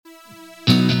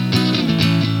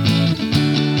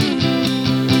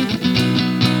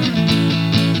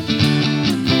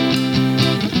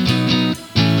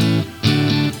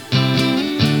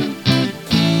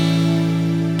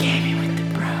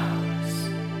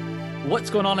What's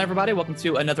going on, everybody? Welcome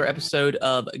to another episode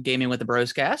of Gaming with the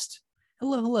Broscast.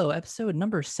 Hello. Episode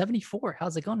number 74.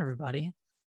 How's it going, everybody?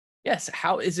 Yes,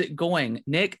 how is it going,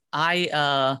 Nick?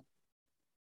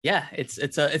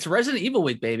 It's Resident Evil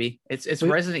week, baby. It's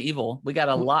Resident Evil. We got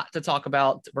a lot to talk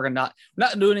about. We're not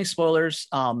do any spoilers.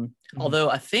 Although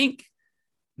I think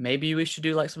maybe we should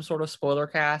do like some sort of spoiler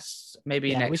cast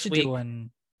maybe next we should week. Do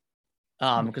one.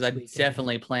 Because I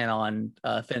definitely plan on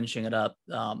finishing it up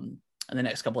in the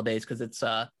next couple of days, because it's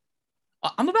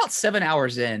I'm about 7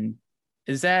 hours in.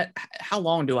 Is that how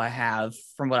long do I have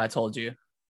from what I told you?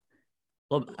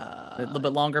 A little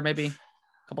bit longer, maybe a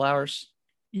couple hours.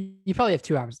 You probably have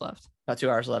 2 hours left. About 2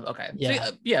 hours left. Okay. Yeah.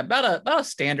 So, about a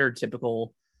standard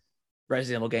typical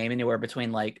Resident Evil game, anywhere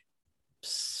between like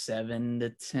 7 to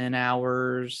 10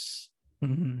 hours.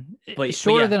 Mm-hmm. But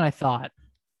shorter than I thought.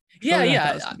 Yeah.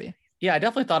 I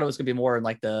definitely thought it was gonna be more in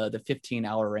like the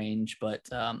 15-hour range, but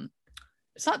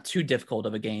it's not too difficult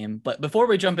of a game. But before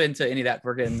we jump into any of that,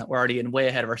 we're already getting way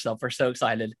ahead of ourselves. We're so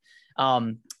excited.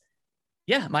 My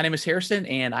name is Harrison,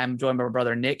 and I'm joined by my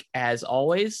brother Nick, as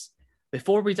always.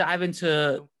 Before we dive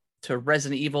into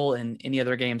Resident Evil and any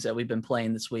other games that we've been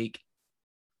playing this week,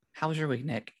 how was your week,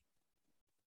 Nick?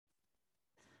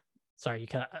 Sorry,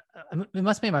 it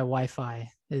must be my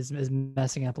Wi-Fi is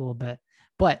messing up a little bit,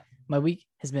 but my week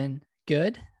has been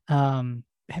good.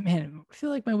 Man, I feel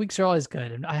like my weeks are always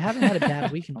good, and I haven't had a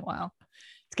bad week in a while.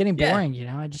 It's getting boring,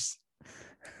 I just.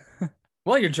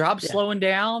 Well, your job's slowing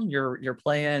down. You're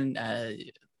playing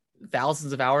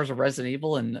thousands of hours of Resident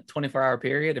Evil in a 24-hour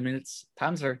period. I mean, it's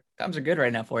times are good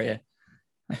right now for you.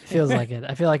 It feels like it.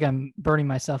 I feel like I'm burning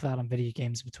myself out on video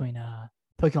games between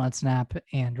Pokemon Snap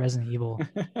and Resident Evil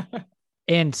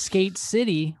and Skate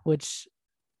City, which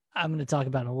I'm going to talk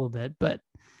about in a little bit. But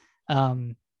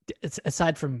it's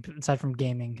aside from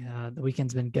gaming, the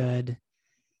weekend's been good.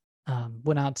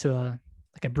 Went out to a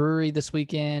brewery this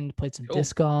weekend, played some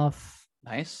disc golf.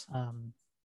 Nice.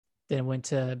 Then went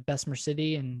to Bessemer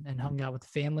City and hung out with the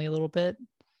family a little bit,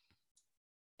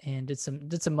 and did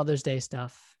some Mother's Day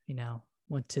stuff.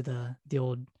 Went to the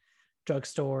old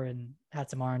drugstore and had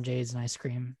some R&Js and ice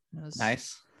cream. It was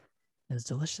nice. It was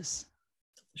delicious.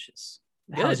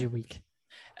 Good. How was your week?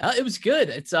 It was good.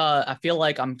 It's I feel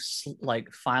like I'm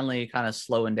finally kind of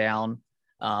slowing down.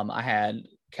 I had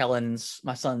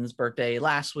my son's birthday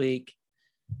last week,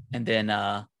 and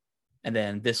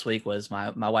then this week was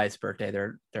my wife's birthday.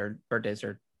 Their birthdays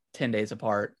are 10 days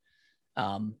apart.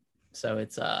 So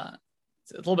it's a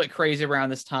little bit crazy around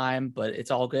this time, but it's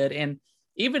all good. And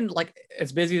even like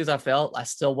as busy as I felt, I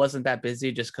still wasn't that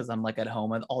busy just because I'm like at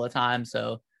home all the time.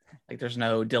 So like there's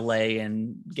no delay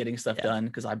in getting stuff done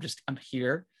because I'm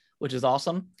here, which is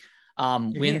awesome.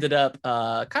 We ended up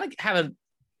kind of having a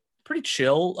pretty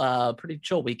chill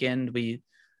weekend.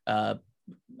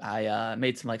 I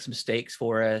made some steaks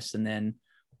for us, and then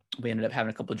we ended up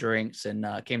having a couple of drinks and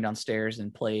came downstairs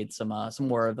and played some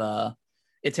more of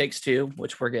It Takes Two,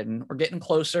 which we're getting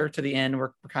closer to the end. We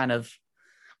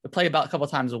play about a couple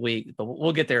of times a week, but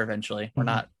we'll get there eventually. Mm-hmm.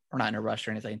 We're not in a rush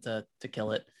or anything to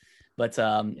kill it. But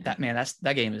that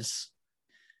game is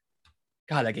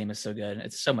so good.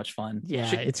 It's so much fun.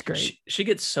 Yeah, it's great. She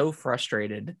gets so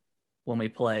frustrated when we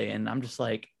play, and I'm just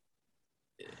like,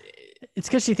 it's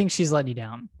because she thinks she's letting you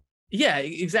down. Yeah,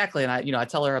 exactly. And I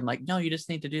tell her, I'm like, no, you just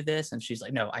need to do this. And she's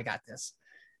like, no, I got this.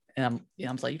 And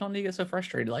I'm like, you don't need to get so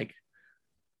frustrated. Like,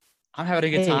 I'm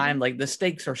having a good time. Like, the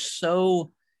stakes are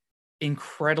so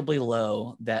incredibly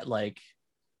low that, like,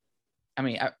 I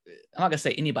mean, I'm not gonna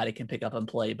say anybody can pick up and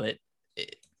play, but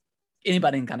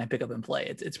anybody can kind of pick up and play.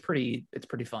 It's pretty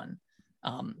fun.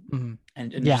 And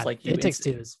just like It Takes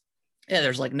Two is. Yeah,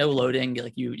 there's like no loading.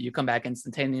 Like you come back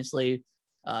instantaneously,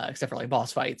 except for like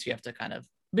boss fights. You have to kind of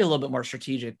be a little bit more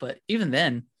strategic. But even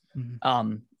then,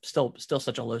 still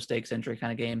such a low stakes entry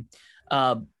kind of game.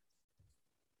 But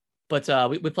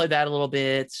we played that a little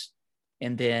bit,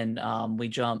 and then we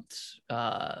jumped.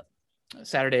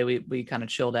 Saturday we kind of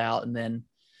chilled out, and then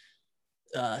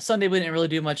Sunday we didn't really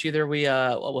do much either. It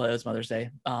was Mother's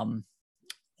Day. I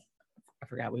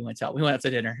forgot we went out to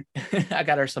dinner. I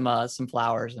got her some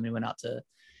flowers, and we went out to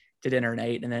dinner and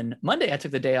ate. And then Monday I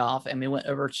took the day off, and we went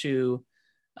over to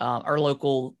our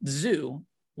local zoo,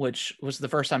 which was the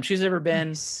first time she's ever been.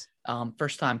 Nice.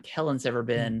 First time Kellen's ever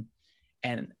been.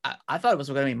 And I thought it was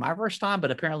going to be my first time,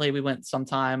 but apparently we went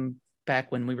sometime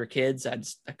back when we were kids. I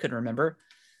couldn't remember.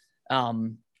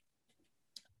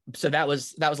 So that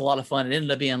was a lot of fun. It ended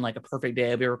up being like a perfect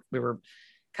day. We were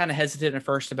kind of hesitant at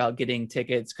first about getting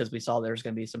tickets because we saw there was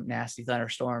going to be some nasty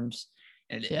thunderstorms,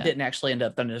 and it didn't actually end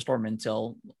up thunderstorming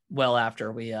until well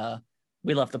after we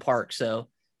left the park. So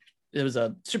it was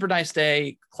a super nice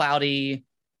day, cloudy,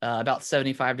 about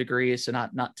 75 degrees, so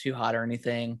not too hot or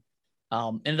anything.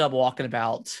 Ended up walking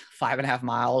about 5.5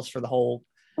 miles for the whole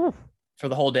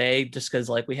day, just because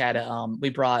like we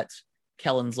brought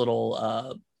Kellen's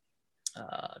little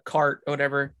cart or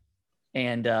whatever,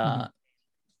 and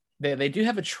they do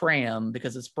have a tram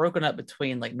because it's broken up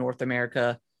between like North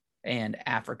America and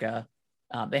Africa.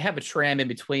 They have a tram in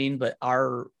between, but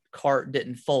our cart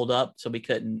didn't fold up, so we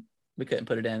couldn't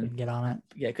put it in. Couldn't get on it.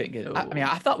 Yeah, couldn't get it. I mean,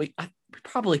 I thought we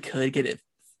probably could get it.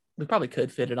 We probably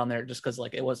could fit it on there just because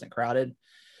like it wasn't crowded.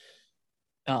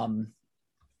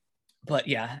 But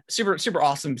yeah, super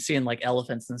awesome seeing like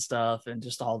elephants and stuff, and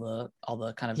just all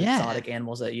the kind of exotic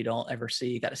animals that you don't ever see.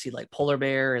 You got to see like polar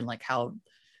bear and like how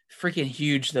freaking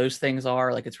huge those things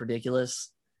are. Like it's ridiculous.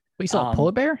 We saw a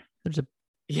polar bear. It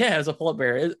was a polar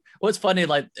bear. What's funny,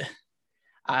 like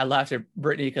I laughed at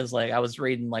Brittany because like I was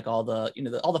reading like all the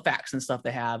all the facts and stuff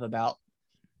they have about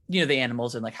the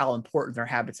animals and like how important their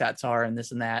habitats are and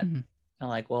this and that. Mm-hmm. I'm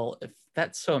like, well, if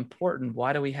that's so important,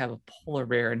 why do we have a polar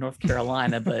bear in North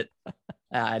Carolina? But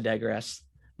I digress.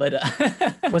 But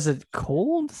was it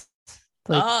cold?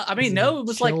 Like, I mean, no, it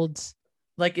was chilled?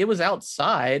 like it was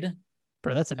outside.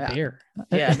 Bro, that's a bear.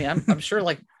 Yeah, I mean, I'm sure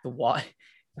like the white.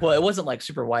 Well, it wasn't like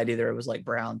super white either. It was like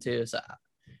brown too. So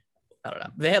I don't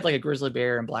know. They had like a grizzly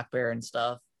bear and black bear and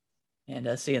stuff, and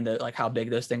seeing like how big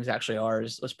those things actually are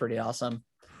was pretty awesome.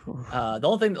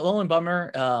 The only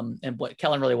bummer, and what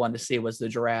Kellen really wanted to see was the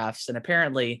giraffes. And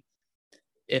apparently,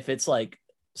 if it's like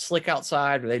slick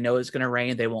outside or they know it's going to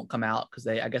rain, they won't come out because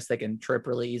I guess they can trip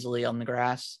really easily on the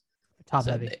grass. Top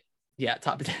heavy.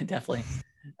 Top definitely.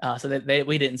 So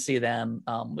we didn't see them,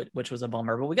 which was a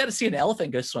bummer. But we got to see an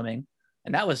elephant go swimming,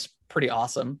 and that was pretty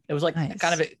awesome. It was like nice.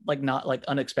 Kind of like not like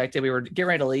unexpected. We were getting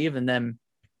ready to leave, and then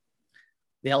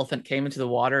the elephant came into the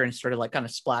water and started like kind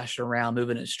of splashing around,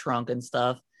 moving its trunk and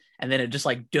stuff. And then it just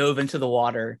like dove into the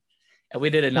water, and we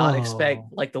did not expect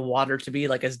like the water to be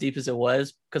like as deep as it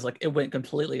was, because like it went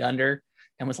completely under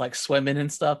and was like swimming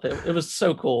and stuff. It was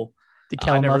so cool. Did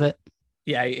Kellen love it?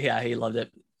 Yeah, he loved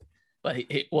it. But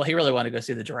he really wanted to go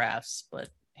see the giraffes. But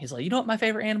he's like, you know what my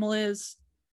favorite animal is?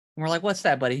 And we're like, what's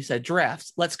that, buddy? He said,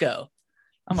 giraffes. Let's go.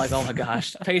 I'm like, oh my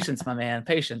gosh, patience, my man,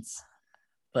 patience.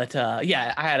 But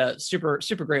yeah, I had a super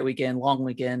great weekend, long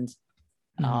weekend.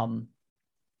 Mm-hmm.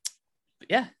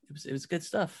 Yeah, it was good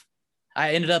stuff.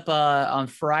 I ended up on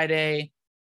Friday,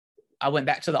 I went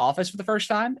back to the office for the first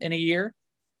time in a year,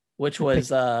 which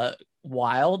was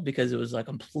wild because it was a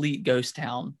complete ghost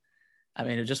town. I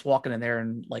mean, just walking in there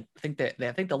and like I think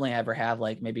they only ever have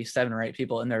like maybe 7 or 8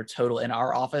 people in there total in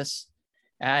our office.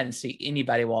 And I didn't see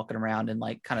anybody walking around in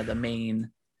like kind of the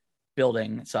main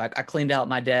building. So I cleaned out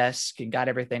my desk and got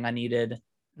everything I needed.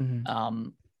 Mm-hmm.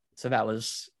 So that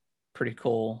was pretty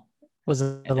cool. Was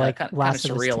it and, like kind of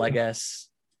surreal, I guess?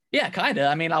 Yeah, kind of.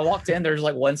 I mean, I walked in, there's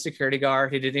like one security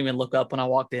guard. He didn't even look up when I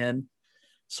walked in,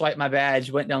 swiped my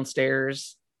badge, went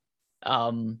downstairs.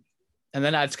 And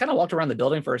then I just kind of walked around the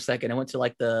building for a second and went to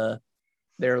like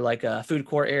their like food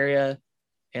court area.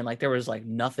 And like, there was like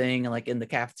nothing. And like in the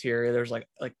cafeteria, there was like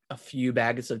a few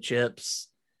bags of chips.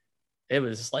 It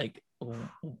was like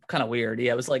kind of weird.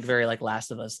 Yeah. It was like very like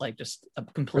Last of Us, like just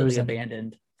completely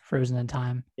abandoned. Frozen in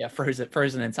time. Yeah.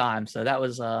 Frozen in time. So that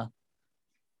was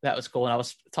cool. And I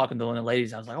was talking to one of the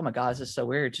ladies. I was like, oh my God, this is so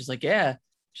weird. She's like, yeah.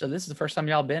 So this is the first time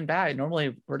y'all been back.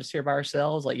 Normally we're just here by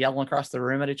ourselves, like yelling across the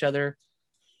room at each other.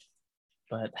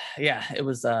 But yeah, it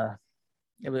was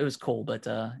cool. But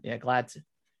yeah, glad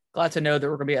to know that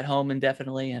we're gonna be at home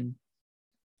indefinitely, and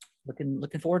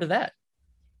looking forward to that.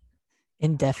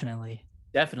 Indefinitely.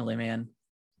 Definitely, man.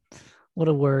 What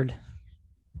a word.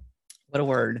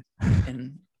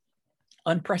 In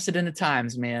unprecedented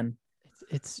times, man.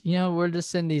 It's we're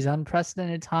just in these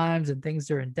unprecedented times and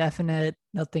things are indefinite.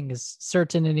 Nothing is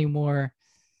certain anymore.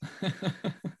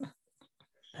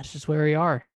 That's just where we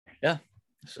are. Yeah,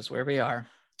 that's just where we are.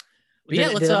 But yeah,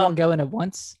 let's all go in at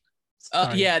once.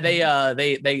 Yeah,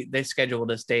 they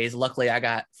scheduled us days. Luckily, I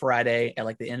got Friday at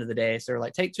like the end of the day, so they're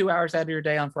like, take 2 hours out of your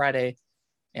day on Friday,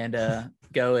 and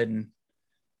go and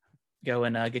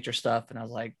get your stuff. And I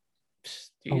was like,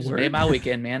 you just made my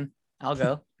weekend, man. I'll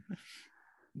go.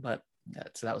 But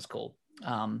so that was cool.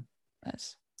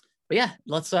 Nice. But yeah,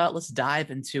 let's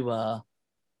dive into what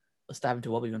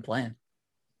we've been playing.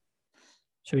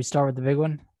 Should we start with the big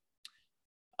one?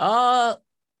 No,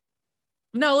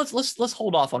 let's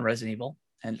hold off on Resident Evil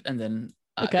and then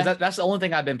okay. That's the only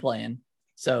thing I've been playing.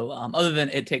 So other than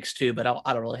It Takes Two, but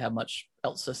I don't really have much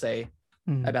else to say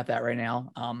about that right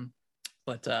now.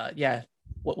 But yeah,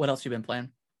 what else you been playing?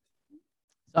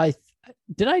 I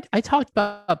talked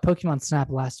about Pokemon Snap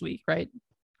last week, right?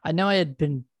 I know I had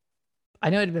been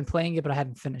playing it, but I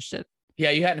hadn't finished it.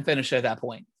 Yeah, you hadn't finished it at that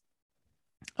point.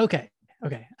 Okay.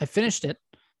 I finished it,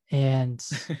 and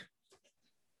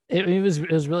it was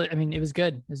really. I mean, it was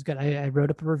good. It was good. I wrote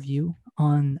up a review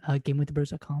on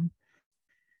GameWithTheBros.com,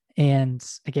 and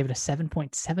I gave it a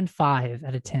 7.75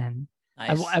 out of 10.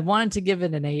 Nice. I wanted to give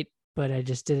it an 8, but I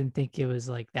just didn't think it was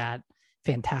like that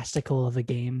fantastical of a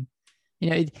game.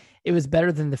 It was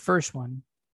better than the first one,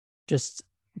 just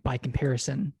by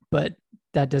comparison, but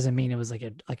that doesn't mean it was like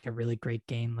a really great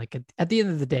game. Like at the end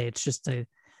of the day, it's just a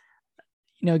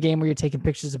game where you're taking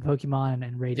pictures of Pokemon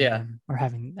and rating them, or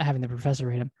having the professor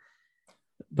rate them.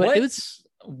 But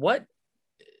what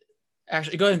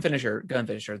actually, go ahead and finish her.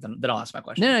 Then I'll ask my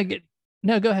question.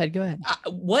 No, go ahead.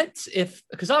 What if,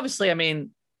 because obviously, I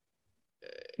mean,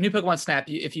 new Pokemon Snap,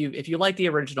 if you like the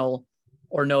original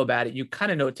or know about it, you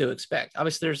kind of know what to expect.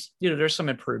 Obviously, there's some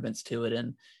improvements to it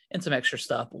and some extra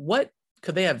stuff. What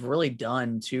could they have really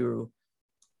done to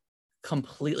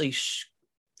completely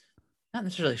not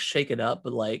necessarily shake it up,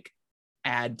 but like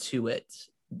add to it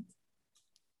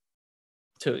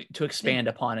to expand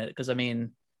upon it? Because I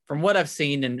mean, from what I've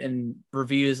seen in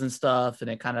reviews and stuff, and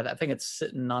it kind of, I think it's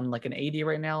sitting on like an 80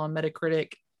 right now on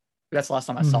Metacritic. That's the last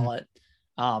time I saw it.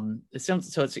 It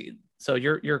seems so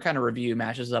your kind of review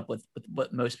matches up with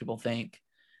what most people think.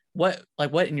 What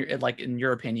in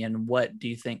your opinion, what do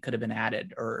you think could have been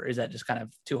added, or is that just kind of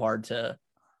too hard to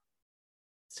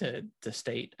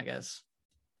state, I guess?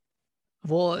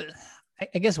 Well,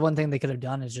 I guess one thing they could have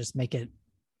done is just make it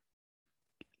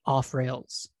off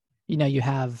rails. You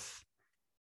have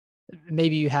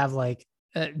like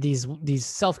these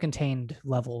self-contained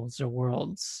levels or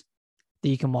worlds that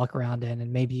you can walk around in,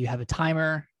 and maybe you have a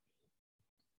timer,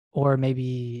 or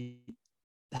maybe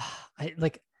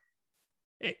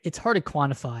it's hard to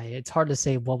quantify. It's hard to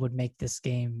say what would make this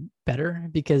game better,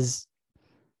 because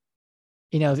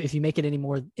if you make it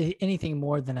anything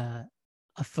more than a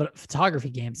photography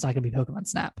game, it's not going to be Pokemon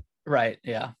Snap. Right.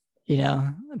 Yeah.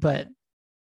 But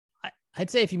I'd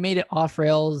say if you made it off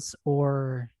rails,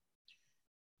 or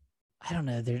I don't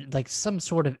know, there's like some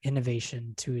sort of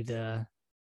innovation to the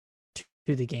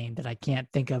game that I can't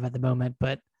think of at the moment,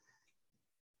 but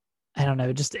I don't know.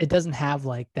 It doesn't have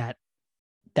like that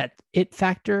it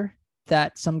factor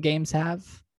that some games have.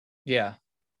 Yeah.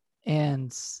 And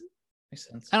makes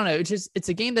sense. I don't know. It's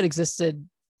a game that existed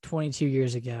 22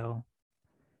 years ago,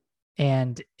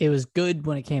 and it was good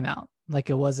when it came out. Like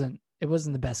it wasn't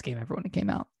the best game ever when it came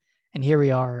out. And here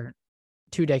we are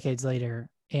 2 decades later,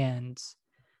 and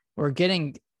we're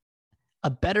getting a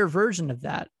better version of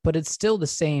that, but it's still the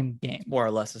same game. More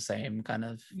or less the same kind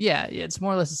of. Yeah, it's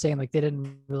more or less the same. Like they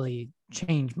didn't really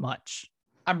change much.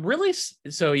 I'm really,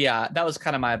 so yeah, that was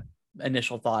kind of my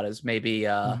initial thought, is maybe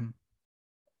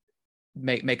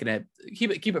making it,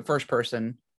 keep it first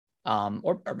person,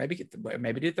 or maybe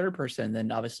do third person,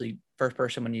 then obviously first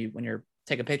person when you're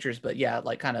taking pictures. But yeah,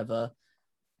 like kind of a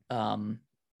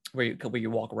where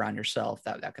you walk around yourself,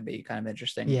 that could be kind of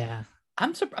interesting. Yeah.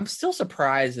 I'm still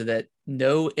surprised that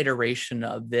no iteration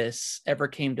of this ever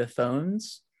came to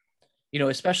phones,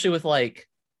 especially with like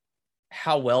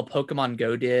how well Pokemon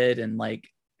Go did, and like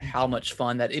how much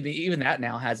fun that even that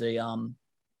now has a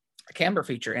camera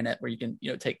feature in it where you can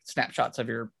take snapshots of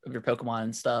your Pokemon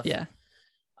and stuff. Yeah.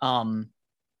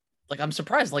 Like I'm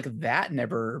surprised like that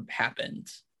never happened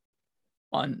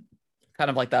on kind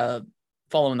of like the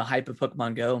following the hype of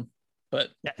Pokemon Go. But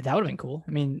that would have been cool.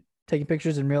 I mean, taking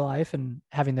pictures in real life and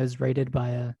having those rated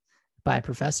by a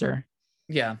professor.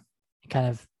 Yeah. Kind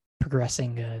of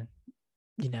progressing,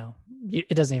 it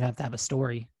doesn't even have to have a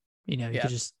story. You could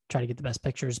just try to get the best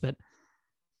pictures. But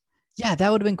yeah,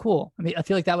 that would have been cool. I mean, I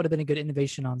feel like that would have been a good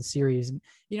innovation on the series. And,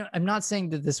 I'm not saying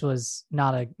that this was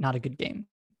not a good game,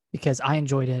 because I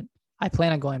enjoyed it. I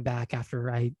plan on going back after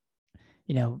I'm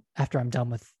done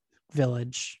with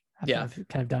Village, after I've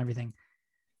kind of done everything.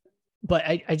 But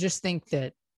I just think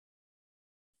that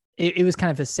it was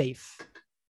kind of a safe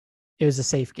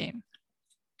game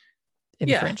in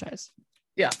the franchise.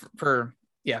 Yeah, for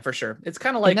sure. It's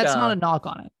kind of like, and that's not a knock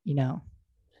on it,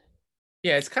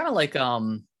 Yeah, it's kind of like I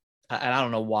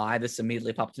don't know why this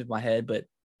immediately popped into my head, but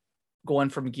going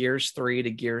from Gears 3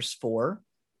 to Gears 4,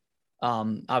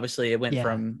 obviously it went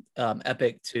from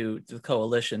Epic to the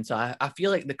Coalition. So I feel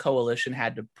like the Coalition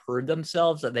had to prove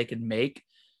themselves that they could make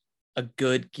a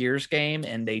good Gears game,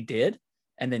 and they did.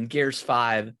 And then Gears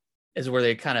 5 is where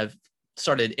they kind of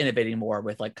started innovating more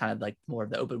with like kind of like more of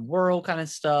the open world kind of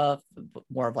stuff,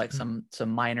 more of like some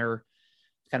minor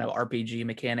kind of RPG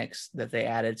mechanics that they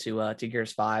added to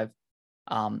Gears 5.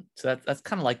 So that's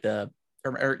kind of like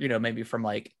maybe from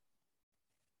like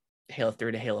Halo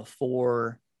 3 to Halo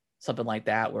 4, something like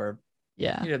that, where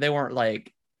Yeah. they weren't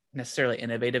like necessarily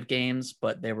innovative games,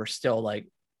 but they were still like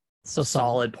So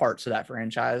solid parts of that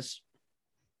franchise.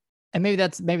 And maybe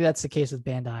that's the case with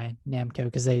Bandai Namco,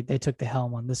 because they took the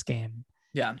helm on this game.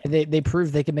 Yeah. And they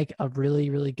proved they can make a really,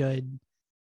 really good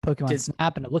Pokemon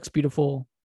Snap, and it looks beautiful.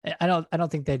 I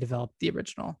don't think they developed the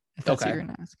original, if that's what you're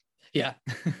gonna ask. Yeah.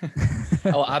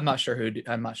 Oh, I'm not sure who did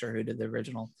the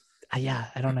original. Yeah,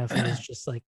 I don't know if it was just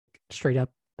like straight up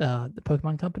the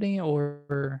Pokemon Company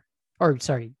or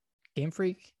sorry, Game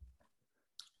Freak.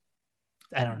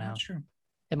 I don't know. Sure.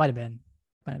 It might have been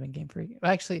Game Freak.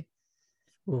 Actually,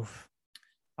 oof.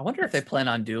 I wonder if they plan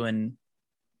on doing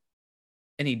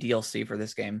any DLC for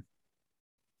this game.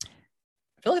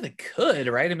 I feel like they could,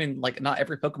 right? I mean, like not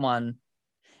every Pokemon.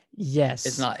 Yes.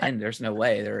 It's not in. There's no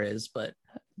way there is, but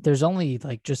there's only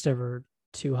like just over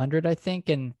 200, I think,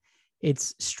 and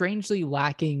it's strangely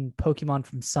lacking Pokemon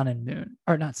from Sun and Moon,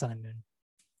 or not Sun and Moon,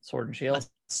 Sword and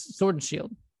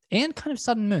Shield, and kind of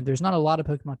Sun and Moon. There's not a lot of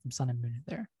Pokemon from Sun and Moon in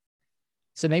there,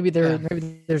 so maybe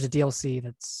there's a DLC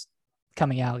that's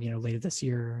coming out, later this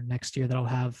year or next year, that'll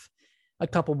have a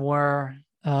couple more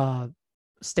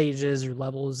stages or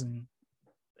levels, and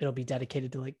it'll be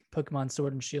dedicated to like Pokemon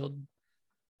Sword and Shield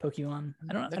Pokemon.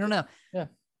 I don't know. Yeah.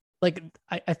 Like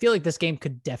I feel like this game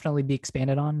could definitely be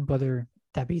expanded on, whether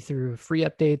that be through free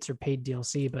updates or paid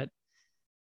DLC. But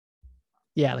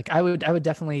yeah, like I would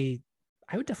definitely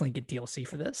get DLC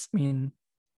for this. I mean,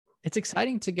 it's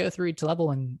exciting to go through each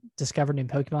level and discover new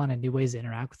Pokemon and new ways to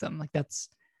interact with them. Like that's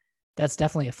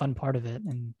definitely a fun part of it.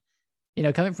 And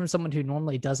coming from someone who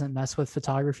normally doesn't mess with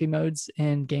photography modes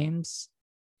in games,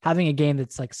 having a game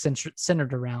that's like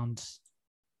centered around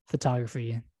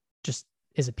photography just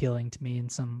is appealing to me in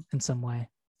some way.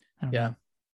 I don't know.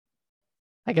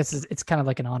 I guess it's kind of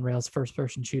like an on rails first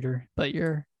person shooter, but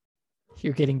you're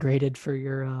getting graded for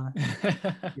your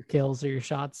your kills or your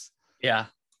shots. Yeah,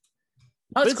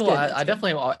 that's cool. I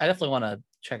definitely want to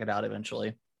check it out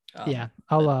eventually. Yeah,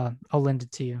 I'll lend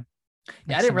it to you.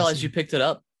 Yeah, I didn't realize you picked it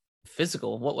up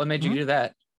physical. What made you do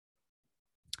that?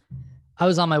 I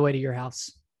was on my way to your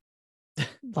house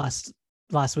last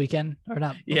weekend, or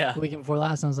not? Yeah, the weekend before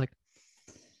last, and I was like,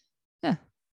 yeah,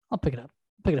 I'll pick it up.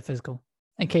 Pick it up physical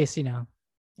in case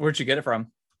Where'd you get it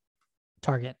from?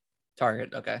 Target.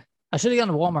 Okay. I should have gone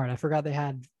to Walmart. I forgot they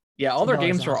had. Yeah, all their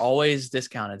games are always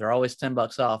discounted. They're always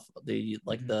 $10 off the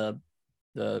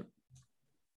the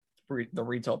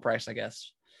retail price, I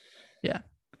guess. Yeah.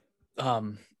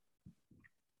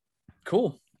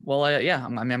 Cool. Well,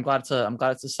 I'm glad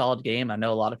it's a solid game. I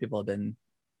know a lot of people have been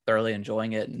thoroughly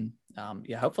enjoying it, and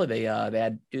hopefully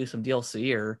they do some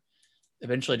DLC or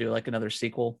eventually do like another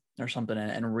sequel or something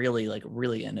and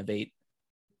really innovate,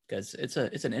 because it's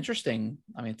an interesting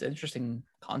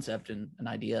concept and an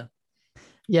idea.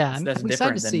 Yeah, I'm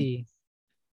excited to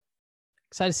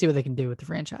see what they can do with the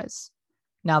franchise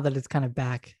now that it's kind of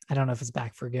back. I don't know if it's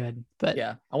back for good, but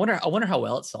yeah, I wonder how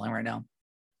well it's selling right now.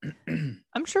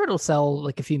 I'm sure it'll sell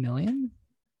like a few million.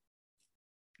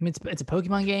 I mean, it's a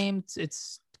Pokemon game.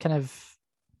 It's kind of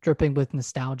dripping with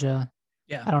nostalgia.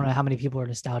 Yeah, I don't know how many people are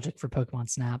nostalgic for Pokemon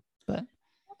Snap, but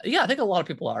yeah, I think a lot of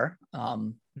people are.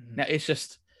 Now it's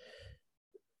just,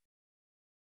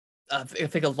 I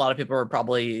think a lot of people are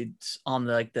probably on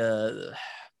the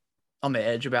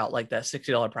edge about like that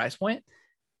 $60 price point.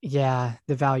 Yeah,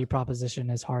 the value proposition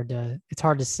is hard to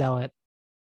sell it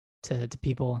to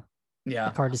people. Yeah,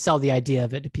 it's hard to sell the idea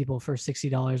of it to people for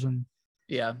 $60 when.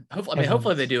 Yeah,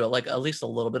 hopefully they do it like at least a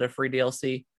little bit of free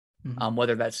DLC.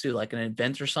 Whether that's through like an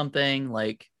event or something,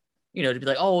 like to be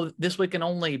like, oh, this weekend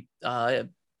only, so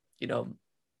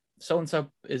and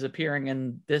so is appearing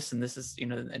in this, and this is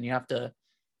and you have to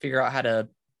figure out how to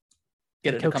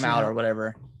get it to come out or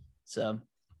whatever. So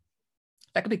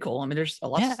that could be cool. I mean, there's a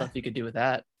lot of stuff you could do with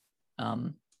that.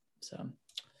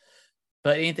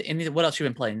 But anything, what else you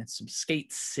been playing? Some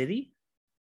Skate City?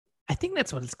 I think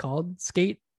that's what it's called.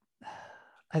 Skate.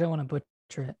 I don't want to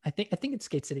butcher it. I think it's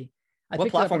Skate City. What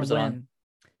platform is it on?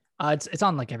 It's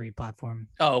on like every platform.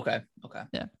 Oh, okay.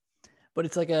 Yeah, but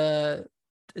it's like a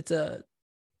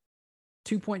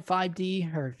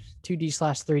 2.5D or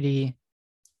 2D/3D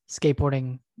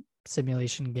skateboarding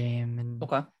simulation game, and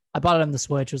okay. I bought it on the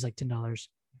Switch. It was like $10.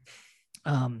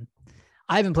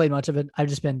 I haven't played much of it. I've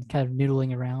just been kind of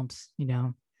noodling around,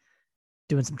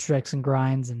 doing some tricks and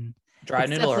grinds. And dry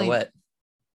noodle or wet?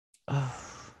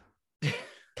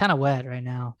 Kind of wet right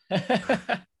now.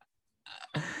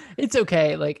 It's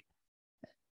okay. Like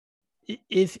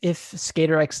if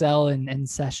Skater XL and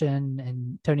Session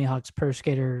and Tony Hawk's Pro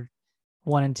Skater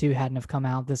 1 and 2 hadn't have come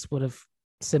out, this would have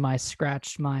semi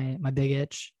scratched my big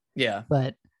itch. Yeah.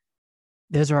 But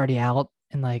those are already out,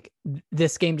 And like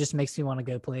this game just makes me want to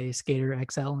go play Skater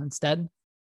XL instead,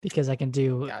 because I can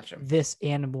do Gotcha. this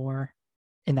and more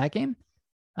in that game.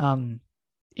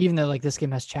 Even though like this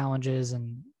game has challenges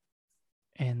and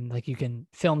like you can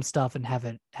film stuff and have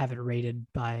it rated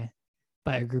by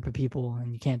a group of people,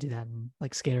 and you can't do that in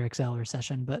like Skater XL or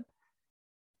Session. But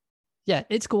yeah,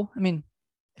 it's cool. I mean,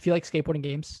 if you like skateboarding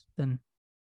games, then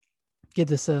give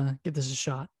this a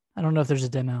shot. I don't know if there's a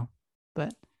demo,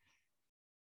 but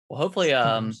well, hopefully,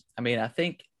 I mean, I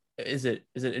think is it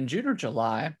in June or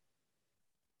July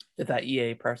that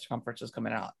EA press conference is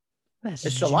coming out? It's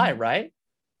July, right?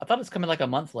 I thought it's coming like a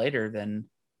month later than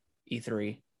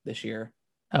E3 this year.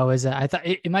 Oh, is it? I thought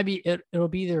it might be. It'll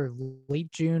be either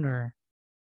late June or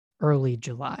early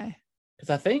July. Because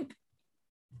I think,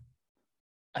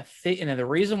 and the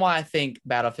reason why I think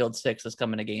Battlefield 6 is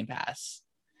coming to Game Pass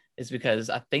is because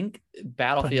I think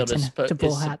Battlefield is supposed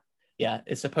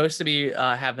it's supposed to be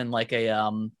having like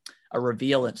a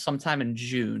reveal at sometime in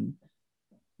June,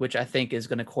 which I think is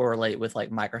going to correlate with like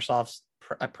Microsoft's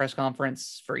press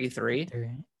conference for E3.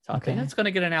 So I think it's going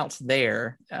to get announced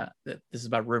there. This is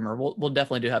about rumor. We'll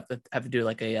definitely have to do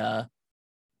like a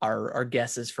our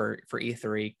guesses for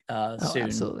E3 soon.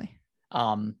 Absolutely.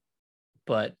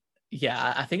 But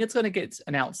yeah, I think it's going to get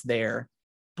announced there.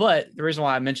 But the reason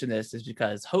why I mentioned this is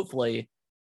because hopefully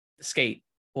Skate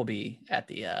will be at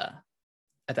the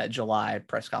at that July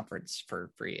press conference for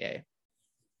EA.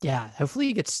 Yeah, hopefully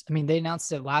it gets. I mean, they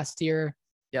announced it last year.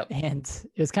 Yep. And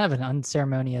it was kind of an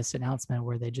unceremonious announcement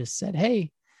where they just said,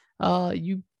 "Hey,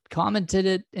 you commented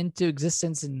it into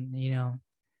existence," and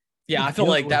Yeah, I feel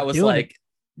like that was like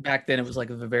back then. It was like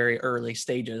the very early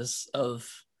stages of.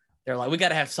 They're like, we got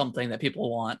to have something that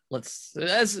people want.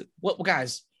 Guys,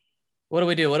 what do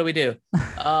we do?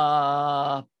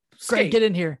 Greg, get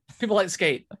in here. People like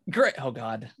Skate. Great. Oh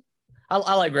God.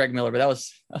 I like Greg Miller, but that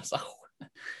was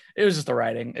it was just the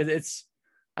writing.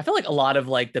 I feel like a lot of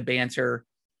like the banter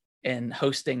and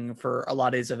hosting for a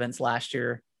lot of these events last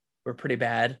year were pretty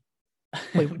bad.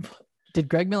 Wait, did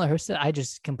Greg Miller host it? I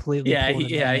just completely he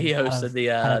hosted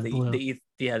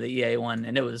the EA one,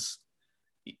 and it was.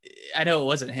 I know it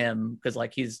wasn't him because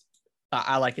like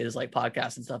I like his like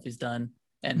podcast and stuff he's done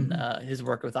and his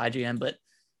work with IGN, but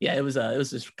yeah, it was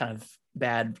just kind of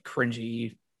bad,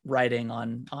 cringy writing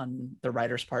on the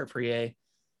writer's part for EA.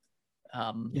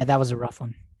 Yeah, that was a rough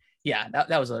one. Yeah,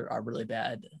 that was a really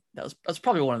bad. That was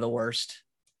probably one of the worst,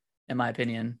 in my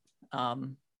opinion. There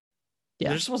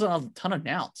just wasn't a ton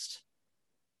announced,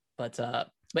 but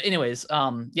anyways,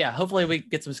 yeah, hopefully we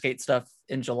get some Skate stuff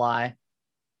in July.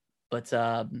 But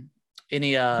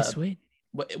any sweet.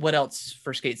 What else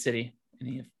for Skate City?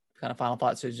 Any kind of final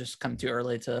thoughts? It's just kind of too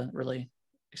early to really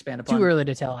expand upon. Too early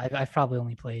to tell. I've probably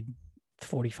only played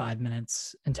 45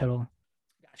 minutes in total.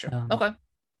 Gotcha. Okay.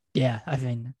 Yeah, I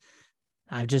mean,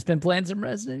 I've just been playing some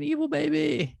Resident Evil,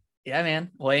 baby. Yeah,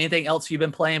 man. Well, anything else you've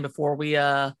been playing before we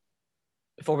dive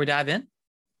in?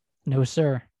 No,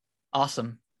 sir.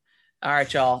 Awesome. All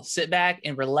right, y'all, sit back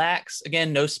and relax.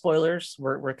 Again, no spoilers.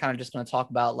 We're kind of just going to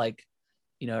talk about like,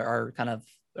 our kind of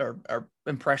our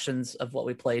impressions of what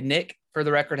we played. Nick, for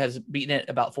the record, has beaten it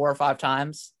about 4 or 5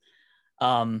 times.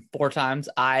 4 times.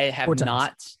 I have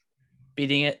not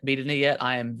beaten it yet.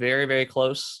 I am very, very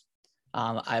close.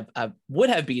 I would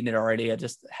have beaten it already. I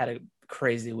just had a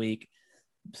crazy week.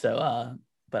 So,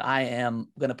 but I am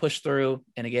going to push through.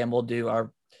 And again, we'll do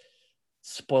our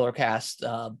spoiler cast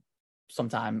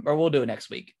sometime, or we'll do it next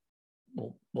week.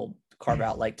 We'll carve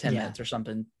out like 10 minutes or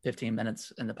something, 15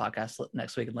 minutes in the podcast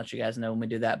next week and let you guys know when we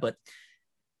do that. But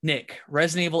Nick,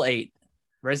 Resident Evil 8,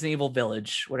 Resident Evil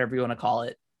Village, whatever you want to call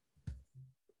it.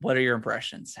 What are your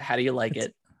impressions? How do you like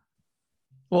it?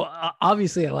 Well,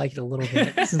 obviously I like it a little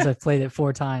bit since I've played it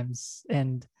 4 times,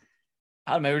 and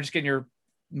I don't know, we're just getting your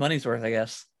money's worth, I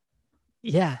guess.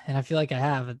 Yeah. And I feel like I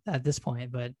have at this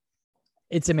point, but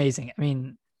it's amazing. I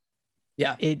mean,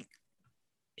 yeah,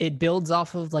 it builds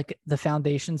off of like the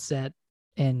foundation set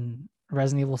in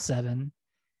Resident Evil 7.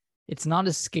 It's not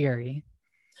as scary,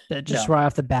 that just right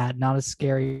off the bat, not as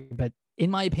scary, but in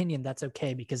my opinion, that's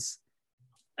okay because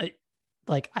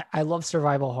I love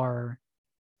survival horror,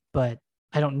 but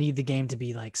I don't need the game to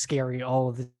be like scary all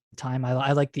of the time.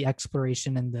 I like the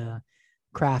exploration and the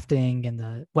crafting and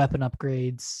the weapon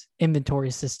upgrades,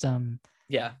 inventory system,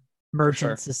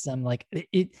 merchant system. Like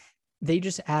they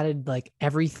just added like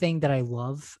everything that I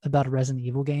love about a Resident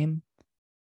Evil game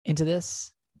into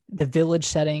this. The village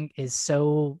setting is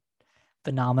so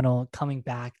phenomenal, coming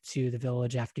back to the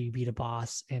village after you beat a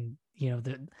boss, and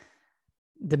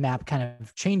the map kind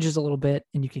of changes a little bit,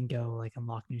 and you can go like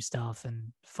unlock new stuff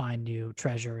and find new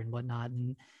treasure and whatnot.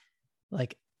 And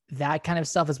like that kind of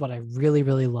stuff is what I really,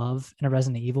 really love in a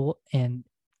Resident Evil. And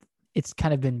it's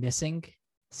kind of been missing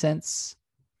since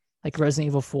like Resident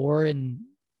Evil 4 and,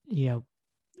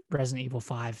 Resident Evil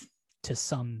 5 to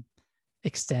some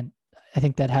extent. I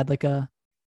think that had like a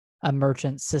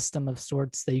merchant system of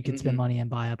sorts that you could spend money and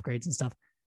buy upgrades and stuff.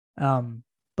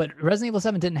 But Resident Evil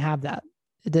 7 didn't have that.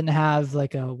 It didn't have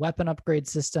like a weapon upgrade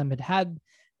system. It had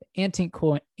antique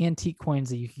coins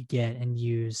that you could get and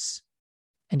use,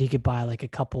 and you could buy like a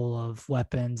couple of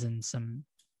weapons and some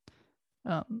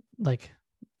like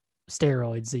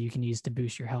steroids that you can use to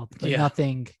boost your health.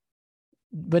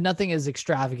 But nothing as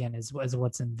extravagant as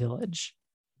what's in Village.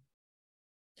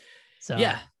 So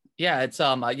it's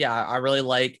I really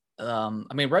like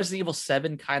Resident Evil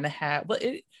 7 kind of had, but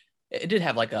it did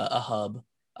have like a hub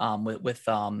with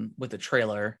the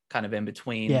trailer kind of in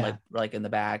between, like in the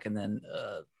back, and then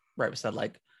right beside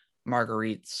like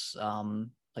Marguerite's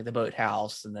like the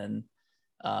boathouse, and then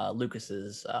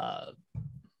Lucas's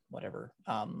whatever.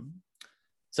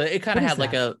 So it kind of had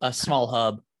like a small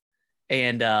hub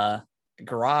and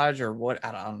garage or what,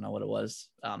 I don't know what it was.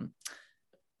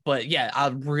 But yeah, I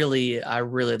really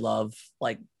love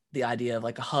like the idea of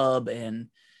like a hub, and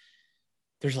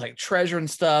there's like treasure and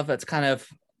stuff that's kind of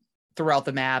throughout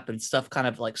the map, and stuff kind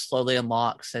of like slowly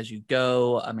unlocks as you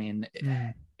go. I mean,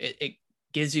 it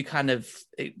gives you kind of,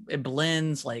 it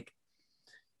blends like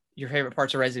your favorite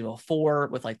parts of Resident Evil 4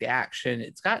 with like the action.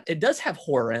 It does have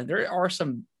horror, and there are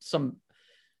some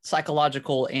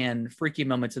psychological and freaky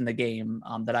moments in the game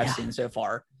that I've seen so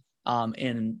far.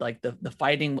 And like the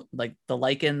fighting, like the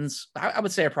Lycans, I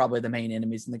would say are probably the main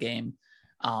enemies in the game,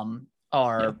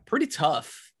 are pretty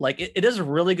tough. Like it does a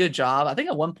really good job. I think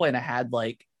at one point I had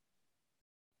like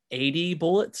 80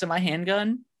 bullets in my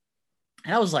handgun,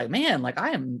 and I was like, man, like I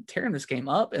am tearing this game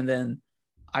up. And then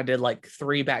I did like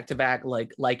 3 back-to-back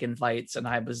like Lycan fights, and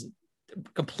I was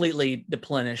completely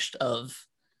deplenished of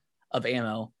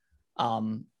ammo.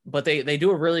 But they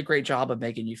do a really great job of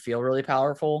making you feel really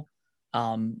powerful.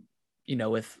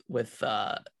 With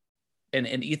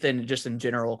and Ethan just in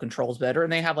general controls better,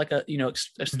 and they have like a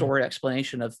story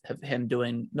explanation of him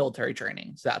doing military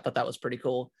training. So I thought that was pretty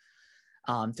cool,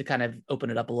 to kind of open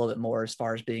it up a little bit more as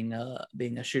far as being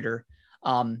a shooter.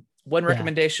 One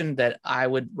recommendation that I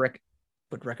would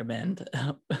recommend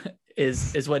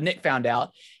is what Nick found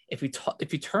out. If you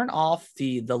turn off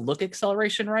the look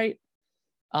acceleration, right?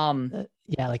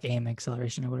 Like aim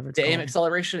acceleration or whatever it's called. Aim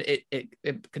acceleration,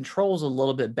 it controls a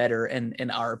little bit better in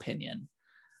our opinion.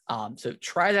 So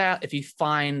try that if you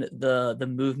find the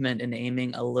movement and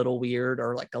aiming a little weird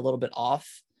or like a little bit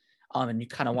off, and you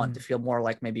kind of want to feel more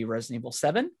like maybe Resident Evil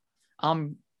 7.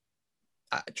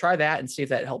 Try that and see if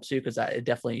that helps you, because it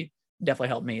definitely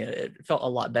helped me. It felt a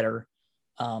lot better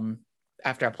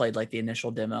after I played like the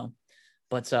initial demo.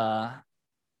 But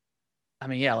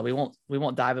we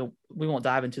won't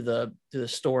dive into the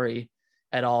story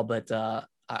at all, but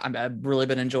I've really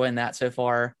been enjoying that so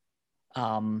far.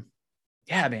 Man,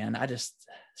 this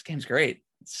game's great.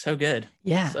 It's so good.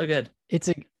 Yeah, so good.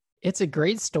 It's a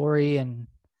great story, and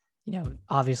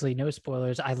obviously no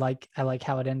spoilers. I like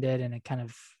how it ended, and it kind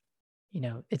of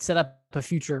it set up a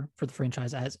future for the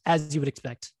franchise as you would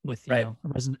expect with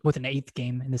with an 8th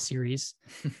game in the series.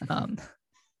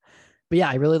 But yeah,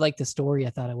 I really liked the story. I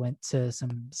thought it went to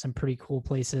some pretty cool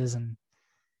places, and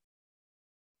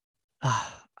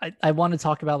I want to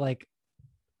talk about like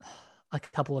a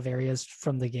couple of areas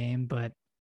from the game, but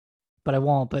I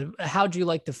won't. But how do you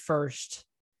like the first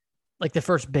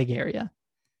big area?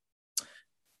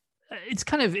 It's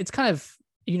kind of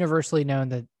universally known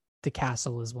that the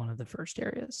castle is one of the first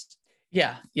areas.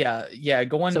 Yeah.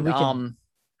 Going. So we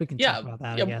can talk about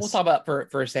that. I guess. We'll talk about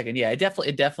for a second. Yeah, it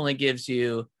definitely gives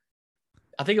you.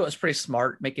 I think it was pretty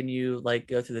smart making you like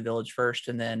go through the village first,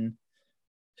 and then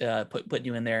putting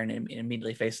you in there and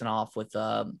immediately facing off with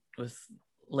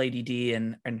Lady D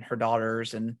and her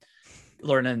daughters, and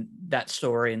learning that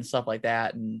story and stuff like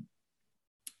that. And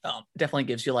definitely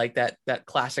gives you like that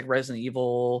classic Resident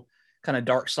Evil kind of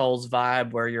Dark Souls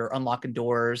vibe, where you're unlocking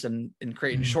doors and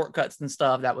creating shortcuts and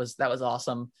stuff. That was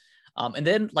awesome. And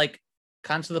then like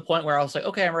kind of to the point where I was like,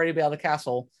 okay, I'm ready to be out of the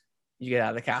castle. You get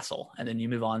out of the castle, and then you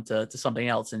move on to something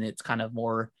else, and it's kind of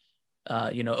more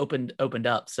opened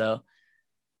up. So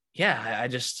yeah, I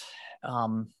just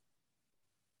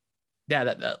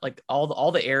that like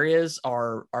all the areas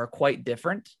are quite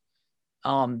different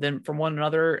than from one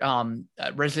another.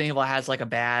 Resident Evil has like a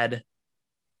bad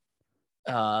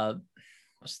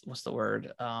what's the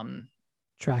word,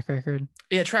 track record.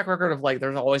 Yeah, track record of like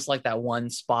there's always like that one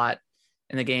spot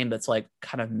in the game that's like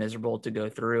kind of miserable to go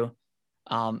through.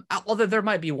 Although there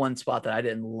might be one spot that I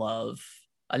didn't love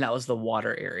and that was the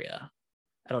water area.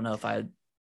 I don't know if I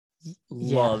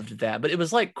Yeah. loved that, but it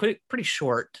was like pretty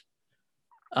short.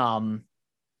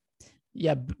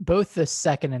 Yeah, both the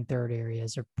second and third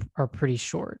areas are pretty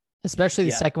short, especially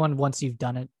the Yeah. second one once you've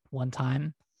done it one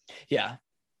time. Yeah.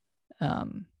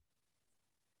 Um,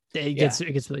 it Yeah.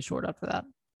 gets really short after that.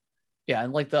 Yeah,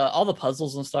 and like all the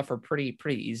puzzles and stuff are pretty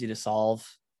easy to solve.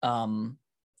 So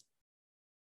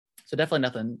definitely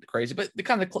nothing crazy, but the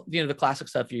kind of the classic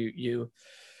stuff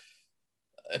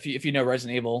if you know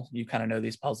Resident Evil, you kind of know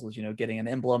these puzzles. Getting an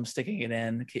emblem, sticking it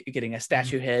in, getting a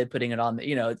statue head, putting it on.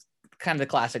 It's kind of the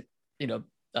classic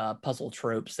puzzle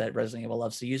tropes that Resident Evil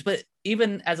loves to use. But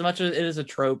even as much as it is a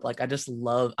trope, like I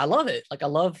love it. Like I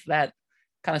love that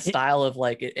kind of style of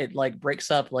like it like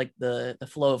breaks up like the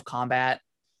flow of combat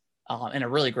in a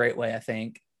really great way, I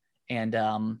think. And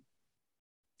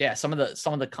yeah, some of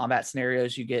the combat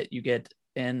scenarios you get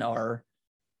in are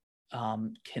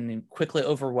can quickly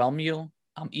overwhelm you,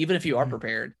 even if you are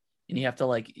prepared, and you have to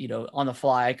like on the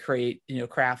fly create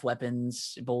craft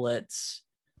weapons, bullets,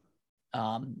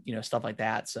 stuff like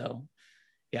that. So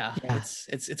yeah.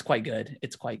 It's quite good.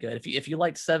 It's quite good. If you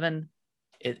liked 7,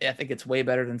 I think it's way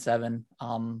better than 7.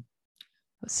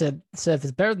 So if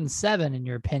it's better than 7 in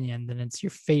your opinion, then it's your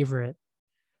favorite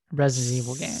Resident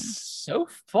Evil game so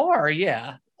far.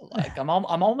 Yeah, like I'm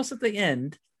almost at the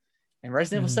end, and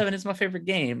Resident Evil 7 is my favorite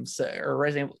game, or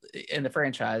Resident Evil in the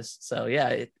franchise. So yeah,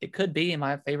 it could be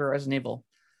my favorite Resident Evil.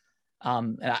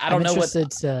 And I don't know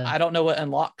I don't know what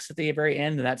unlocks at the very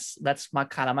end, and that's my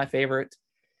kind of my favorite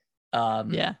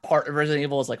part of Resident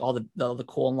Evil is like all the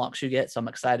cool unlocks you get. So I'm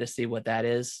excited to see what that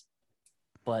is.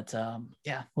 But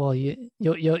yeah. Well, you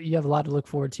have a lot to look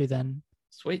forward to then.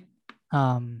 Sweet.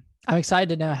 I'm excited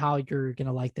to know how you're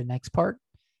gonna like the next part.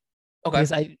 Okay.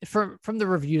 Because from the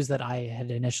reviews that I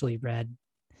had initially read,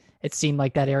 it seemed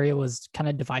like that area was kind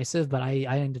of divisive, but I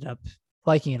ended up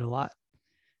liking it a lot.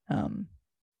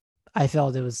 I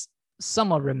felt it was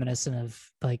somewhat reminiscent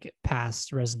of like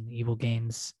past Resident Evil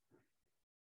games,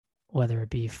 whether it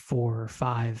be 4 or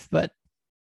 5, but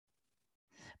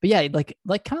yeah, like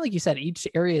kind of like you said, each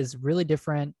area is really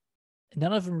different.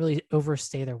 None of them really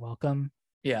overstay their welcome.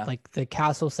 Yeah. Like the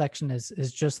castle section is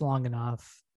just long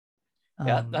enough.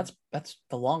 Yeah, that's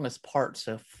the longest part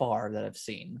so far that I've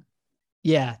seen.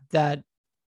 Yeah, I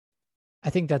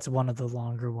think that's one of the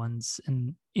longer ones,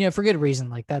 and for good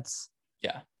reason. Like that's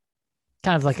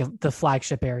kind of like the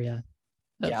flagship area.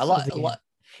 Yeah, a lot.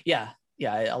 Yeah,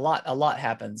 a lot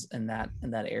happens in that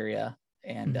area,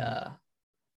 and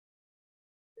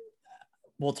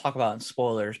we'll talk about it in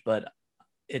spoilers, but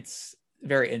it's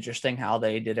very interesting how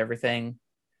they did everything.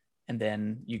 And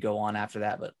then you go on after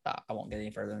that, but I won't get any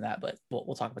further than that, but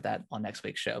we'll talk about that on next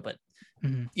week's show. But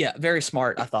yeah, very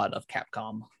smart, I thought, of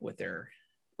Capcom with their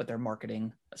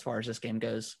marketing as far as this game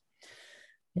goes.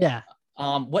 Yeah.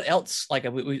 What else? Like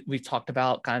we talked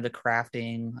about kind of the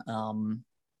crafting.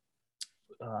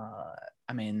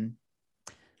 I mean,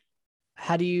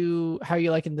 how are you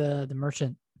liking the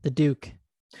merchant, the Duke?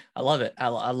 I love it. I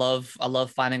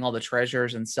love finding all the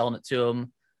treasures and selling it to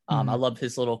him. I love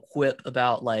his little quip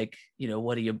about like,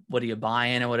 what are you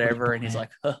buying or whatever. And he's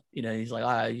like, huh, he's like,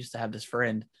 I used to have this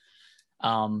friend.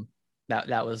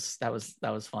 That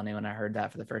was funny when I heard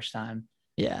that for the first time.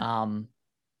 Yeah.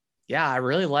 Yeah, I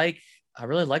really like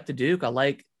the Duke. I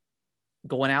like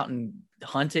going out and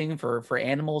hunting for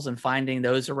animals and finding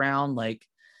those around. Like,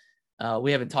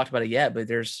 we haven't talked about it yet, but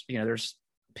there's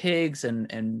pigs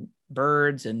and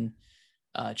birds and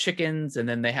chickens, and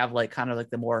then they have like kind of like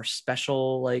the more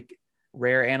special like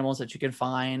rare animals that you can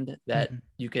find that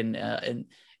you can and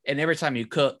every time you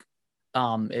cook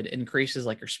it increases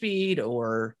like your speed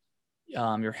or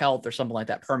your health or something like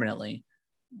that permanently,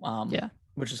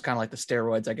 which is kind of like the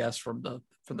steroids, I guess, from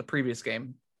the previous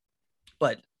game.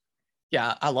 But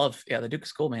yeah, I love the Duke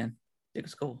is cool, man. Duke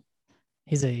is cool.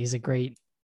 He's a great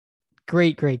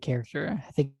character.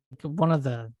 I think one of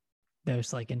the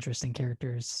most like interesting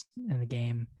characters in the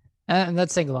game, and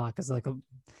that's saying a lot because like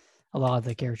a lot of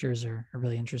the characters are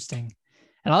really interesting,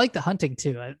 and I like the hunting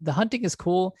too. The hunting is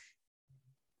cool.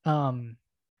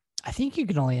 I think you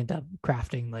can only end up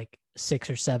crafting like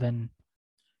 6 or 7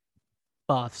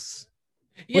 buffs,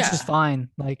 which is fine.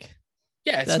 Like,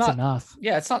 yeah, that's enough.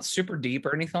 Yeah, it's not super deep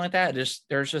or anything like that.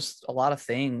 There's just a lot of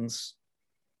things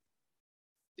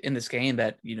in this game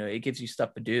that it gives you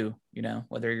stuff to do.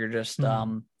 Whether you're just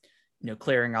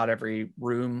clearing out every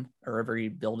room or every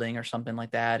building or something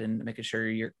like that, and making sure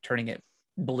you're turning it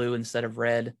blue instead of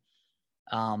red.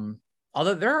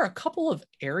 Although there are a couple of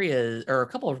areas or a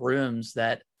couple of rooms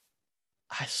that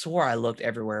I swore I looked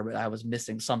everywhere, but I was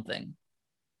missing something.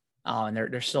 And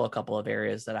there's still a couple of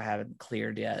areas that I haven't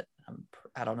cleared yet.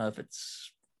 I don't know if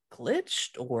it's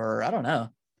glitched or I don't know.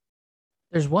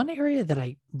 There's one area that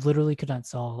I literally could not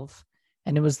solve,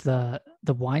 and it was the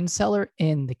wine cellar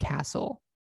in the castle.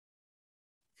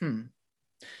 Hmm.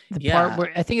 The part Yeah.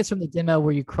 where I think it's from the demo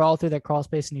where you crawl through that crawl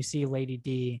space and you see Lady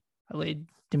D, Lady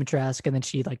Dimitrescu, and then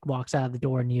she like walks out of the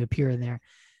door and you appear in there.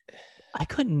 I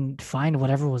couldn't find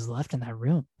whatever was left in that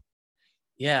room.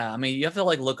 Yeah. I mean, you have to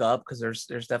like look up because there's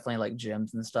definitely like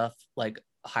gems and stuff like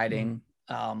hiding.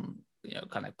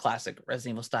 Kind of classic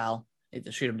Resident Evil style. You have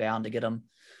to shoot them down to get them.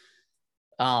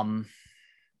 Yeah,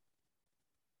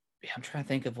 I'm trying to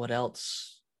think of what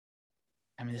else.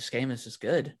 I mean, this game is just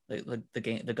good. Like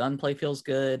the gunplay feels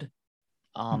good.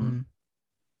 Mhm.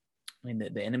 I mean,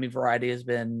 the enemy variety has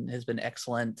been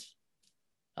excellent,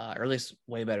 or at least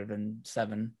way better than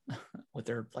 7, with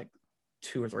their like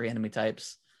 2 or 3 enemy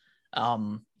types.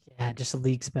 Yeah, just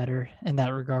leagues better in that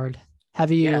regard.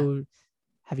 Yeah,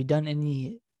 Have you done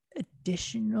any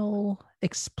additional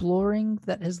exploring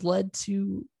that has led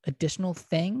to additional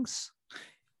things?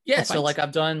 yeah. Or So fights? like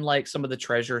I've done like some of the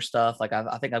treasure stuff. Like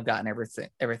I think I've gotten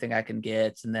everything I can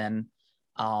get, and then,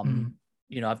 Mhm.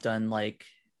 I've done like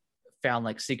found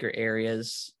like secret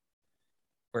areas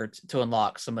where to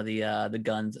unlock some of the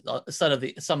guns, some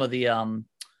of the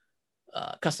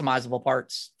customizable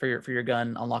parts for your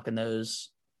gun, unlocking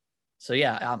those. So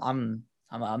yeah, I'm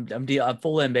deep, I'm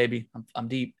full in, baby. I'm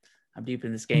deep. I'm deep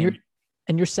in this And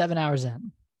game. you're 7 hours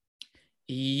in.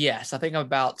 Yes, I think I'm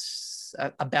about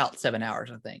 7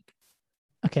 hours, I think.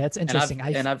 Okay, that's And interesting.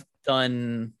 I've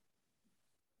done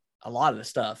a lot of the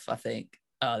stuff, I think.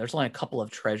 There's only a couple of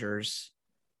treasures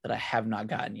that I have not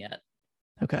gotten yet.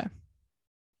 Okay,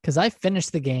 because I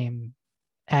finished the game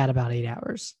at about 8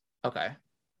 hours, Okay.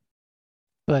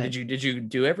 but Did you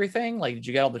do everything? Like, did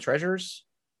you get all the treasures?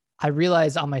 I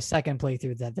realized on my second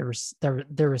playthrough that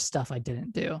there was stuff I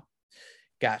didn't do.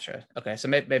 Gotcha. Okay, so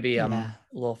maybe Yeah, a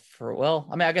little for well.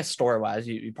 I mean, I guess story wise,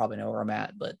 you probably know where I'm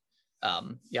at, but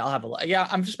yeah, I'll have yeah.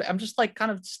 I'm just like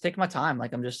kind of just taking my time.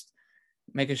 Like I'm just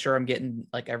making sure I'm getting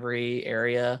like every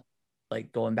area,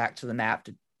 like going back to the map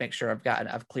to make sure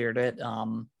I've cleared it.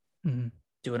 Mhm.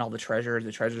 Doing all the treasures.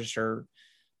 The treasures are,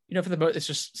 for the most, it's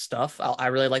just stuff. I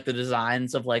really like the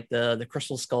designs of like the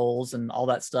crystal skulls and all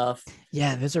that stuff.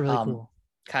 Yeah, those are really Um, cool.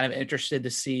 Kind of interested to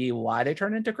see why they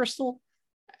turn into crystal,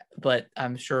 but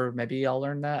I'm sure maybe I'll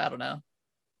learn that. I don't know.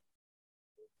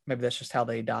 Maybe that's just how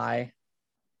they die,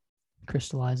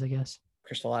 Crystallize, I guess.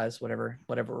 crystallize, whatever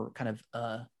kind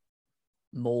of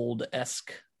mold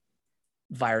esque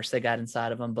virus they got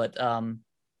inside of them. But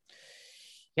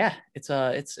yeah, it's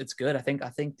good. I think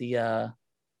the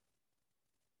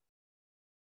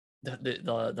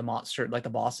monster, like the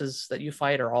bosses that you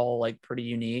fight, are all like pretty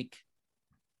unique,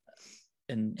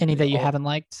 and Any they that you all haven't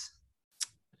liked?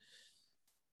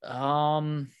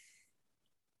 um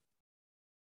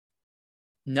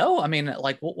no, I mean,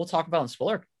 like we'll talk about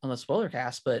on the spoiler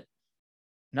cast, but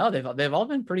no, they've all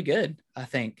been pretty good. I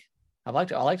think I liked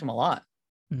them a lot.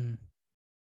 Mm.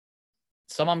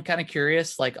 Some I'm kind of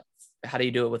curious, like how do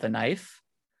you do it with a knife?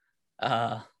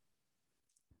 Uh,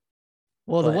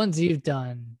 Well, the but ones you've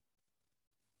done,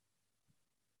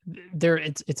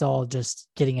 it's all just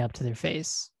getting up to their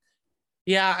face.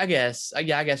 yeah, I guess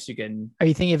you can. Are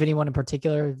you thinking of anyone in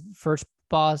particular? First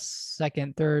boss,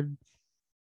 second, third?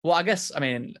 Well, I guess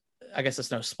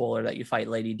it's no spoiler that you fight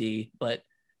Lady D, but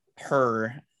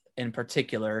her in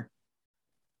particular.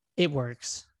 It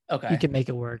works. You Okay, can make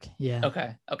it work. Yeah.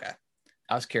 okay.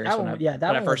 I was curious That one, yeah, when that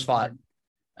I one first wasn't fought.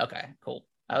 hard. Okay, cool.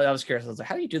 I was curious. I was like,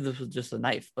 how do you do this with just a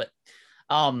knife? But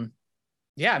um,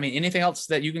 yeah, I mean, anything else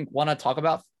that you can want to talk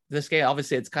about this game?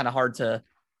 Obviously, it's kind of hard to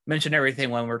mention everything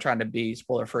when we're trying to be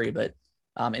spoiler free, but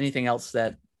anything else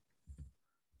that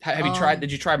have you tried? Did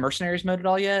Um, you try Mercenaries mode at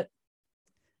all yet?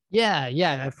 yeah.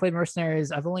 I've played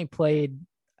Mercenaries. I've only played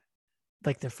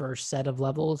like the first set of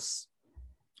levels,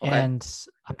 Okay, and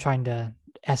I'm trying to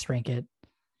S rank it.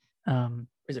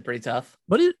 is it pretty tough?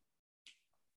 But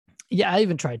yeah, I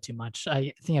even tried too much.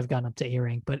 I think I've gotten up to A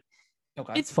rank, but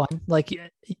Okay, it's fun. Like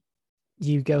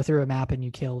you go through a map and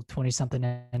you kill 20 something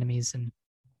enemies, and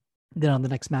then on the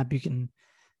next map you can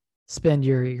spend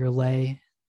your lay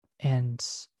and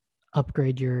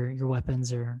upgrade your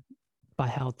weapons or buy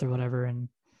health or whatever, and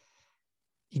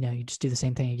you just do the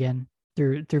same thing again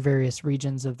through various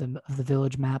regions of the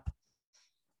village map.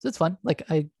 So it's fun. Like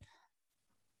I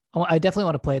definitely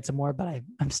want to play it some more, but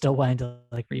I'm still wanting to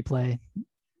like replay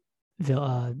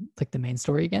like the main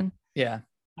story again. yeah,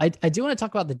 I do want to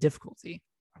talk about the difficulty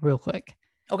real quick.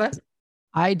 okay,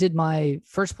 I did my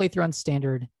first playthrough on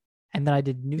standard, and then I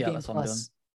did New yeah, Game that's what I'm doing. Plus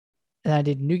and I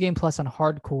did New Game Plus on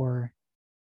hardcore,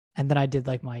 and then I did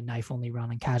like my knife only run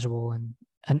on casual and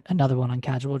another one on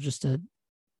casual just to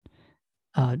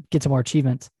get some more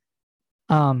achievements.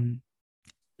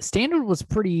 Standard was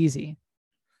pretty easy,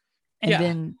 and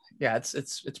then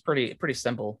it's pretty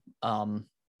simple.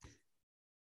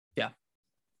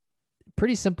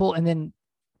 Pretty simple, and then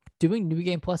doing New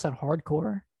Game Plus on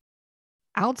hardcore,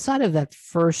 outside of that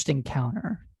first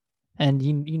encounter, and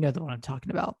you know the one I'm talking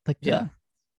about, like the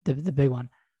big one.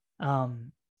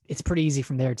 It's pretty easy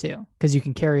from there too, because you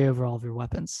can carry over all of your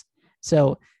weapons.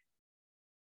 So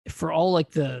for all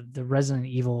like the Resident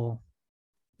Evil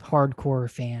hardcore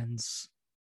fans,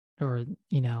 or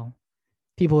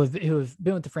people who have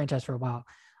been with the franchise for a while,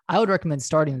 I would recommend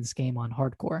starting this game on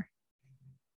hardcore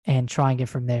and trying it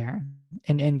from there,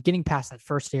 and getting past that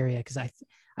first area, because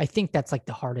I think that's like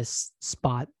the hardest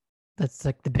spot. That's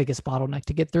like the biggest bottleneck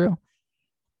to get through.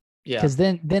 Yeah. Because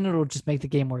then it'll just make the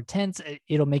game more intense.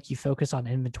 It'll make you focus on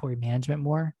inventory management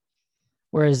more.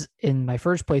 Whereas in my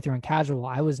first playthrough in casual,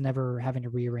 I was never having to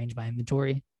rearrange my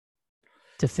inventory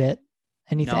to fit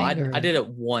anything. No, I did it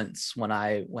once when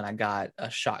I got a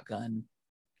shotgun,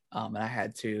 and I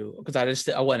had to, because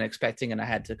I wasn't expecting, and I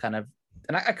had to kind of,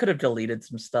 and I could have deleted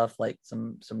some stuff like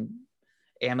some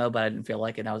ammo, but I didn't feel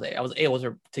like it. And I was able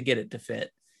to get it to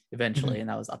fit eventually, and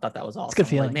I thought that was awesome. It's a good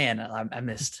feeling. Like, man, I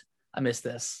missed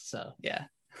this. So yeah.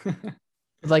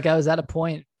 Like I was at a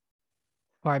point,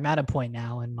 or I'm at a point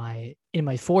now in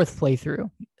my fourth playthrough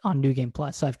on New Game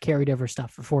Plus. So I've carried over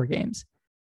stuff for 4 games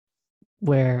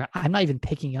where I'm not even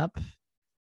picking up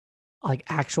like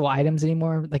actual items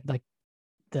anymore, like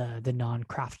the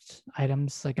non-craft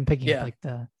items. Like I'm picking up like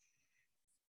the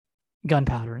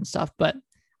gunpowder and stuff, but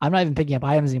I'm not even picking up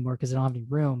items anymore because I don't have any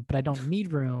room. But I don't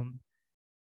need room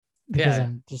because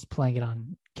I'm just playing it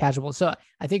on casual. So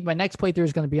I think my next playthrough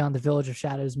is going to be on the Village of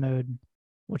Shadows mode,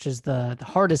 which is the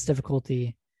hardest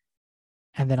difficulty,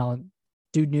 and then I'll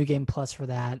do New Game Plus for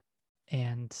that,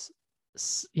 and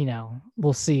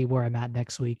we'll see where I'm at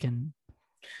next week and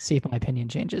see if my opinion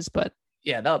changes. But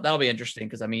yeah, that'll be interesting,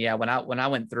 because I mean, when I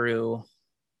went through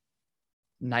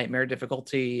nightmare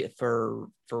difficulty for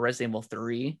Resident Evil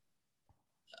 3,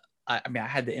 I mean, I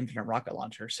had the infinite rocket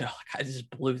launcher, so I just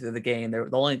blew through the game.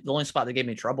 The only spot that gave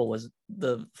me trouble was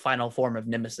the final form of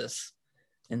Nemesis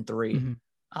in 3.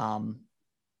 Mm-hmm.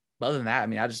 But other than that, I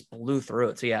mean, I just blew through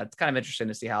it. So yeah, it's kind of interesting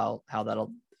to see how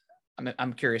that'll.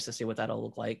 I'm curious to see what that'll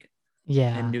look like.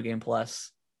 Yeah. In New Game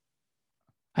Plus.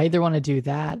 I either want to do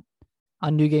that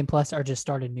on New Game Plus or just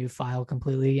start a new file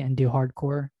completely and do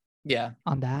hardcore. Yeah.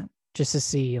 On that, just to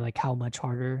see like how much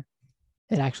harder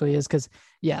it actually is, because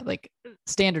like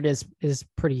standard is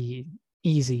pretty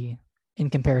easy in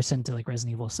comparison to like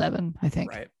Resident Evil 7, I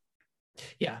think. Right.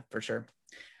 Yeah, for sure.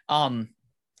 I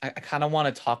kind of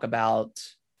want to talk about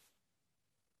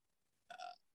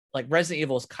like Resident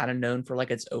Evil is kind of known for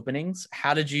like its openings.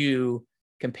 How did you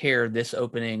compare this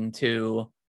opening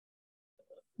to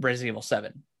Resident Evil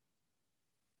 7?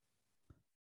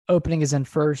 Opening is in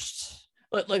first,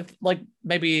 like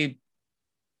maybe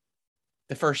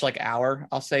the first like hour,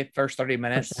 I'll say first 30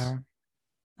 minutes. First hour.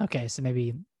 Okay, so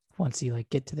maybe once you like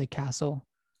get to the castle,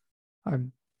 or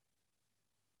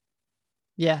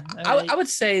I would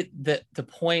say that the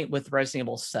point with Resident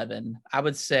Evil 7, I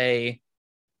would say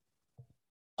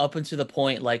up until the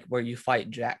point like where you fight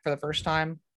Jack for the first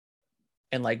time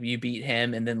and like you beat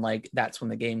him, and then like that's when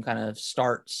the game kind of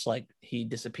starts, like he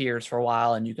disappears for a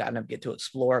while and you kind of get to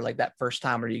explore. Like that first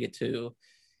time where you get to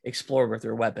explore with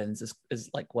your weapons is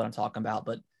like what I'm talking about.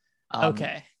 But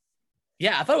okay.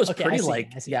 Yeah, I thought it was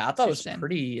pretty I thought it was saying.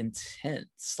 Pretty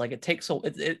intense. Like it takes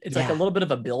it's like a little bit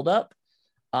of a build up.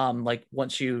 Like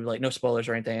once you, like, no spoilers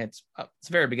or anything, it's the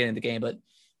very beginning of the game, but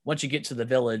once you get to the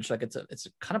village, like it's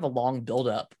kind of a long build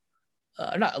up,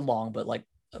 not long, but like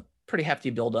a pretty hefty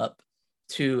build up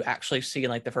to actually seeing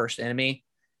like the first enemy,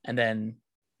 and then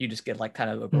you just get like kind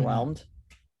of overwhelmed.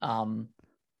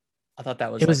 I thought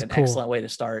that was like an cool, excellent way to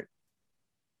start.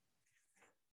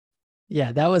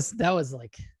 Yeah, that was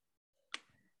like,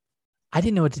 I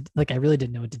didn't know what to, like, I really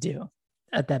didn't know what to do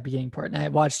at that beginning part. And I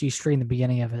watched you stream the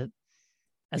beginning of it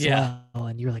as well.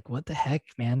 And you're like, what the heck,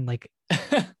 man? Like,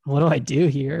 what do I do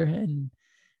here? And,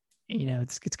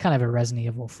 it's kind of a Resident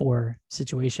Evil 4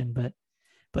 situation, but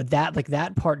that, like,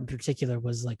 that part in particular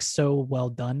was like so well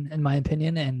done in my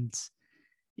opinion. And,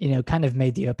 kind of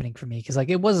made the opening for me. Cause like,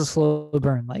 it was a slow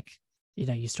burn. Like,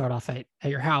 you start off at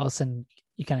your house and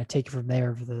you kind of take it from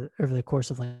there over the course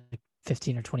of like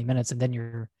 15 or 20 minutes. And then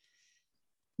you're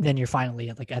finally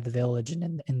at the village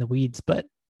and in the weeds. But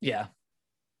yeah,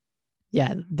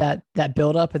 Yeah, that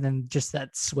build up and then just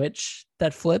that switch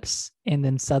that flips and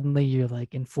then suddenly you're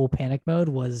like in full panic mode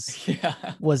Yeah.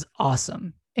 was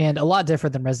awesome and a lot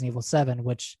different than Resident Evil 7,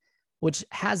 which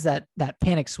has that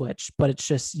panic switch, but it's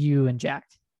just you and Jack.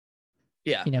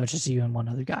 Yeah. It's just you and one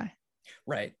other guy.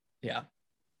 Right. Yeah.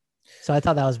 So I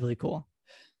thought that was really cool.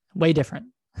 Way different.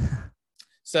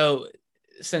 So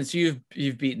since you've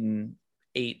beaten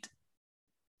 8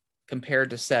 compared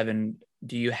to 7,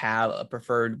 do you have a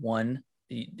preferred one?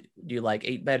 Do you like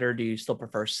 8 better? Do you still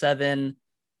prefer 7?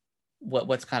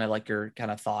 What's kind of like your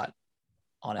kind of thought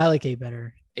on it? I like 8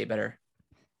 better. 8 better.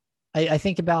 I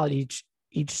think about each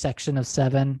section of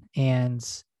 7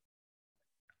 and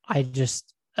I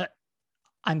just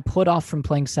I'm put off from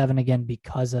playing 7 again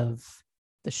because of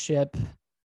the ship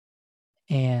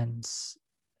and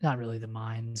not really the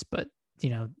mines, but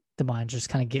the mines just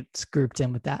kind of gets grouped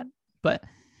in with that. But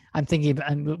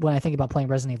when I think about playing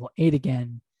Resident Evil 8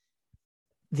 again,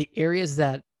 the areas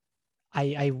that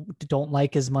I don't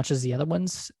like as much as the other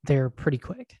ones, they're pretty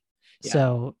quick. Yeah.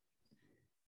 So,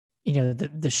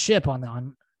 the ship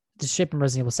on the ship in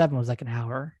Resident Evil 7 was like an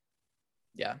hour.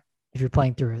 Yeah. If you're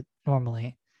playing through it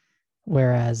normally.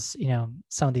 Whereas,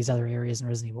 some of these other areas in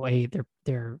Resident Evil 8,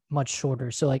 they're much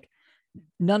shorter. So like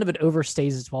none of it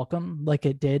overstays its welcome like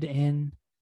it did in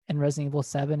Resident Evil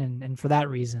 7. And for that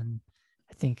reason,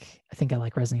 I think I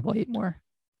like Resident Evil 8 more.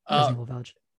 Resident Evil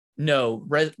Village. No,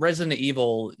 Resident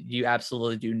Evil, you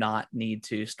absolutely do not need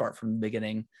to start from the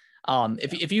beginning.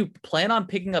 If you plan on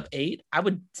picking up 8, I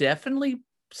would definitely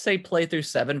say play through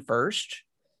 7 first.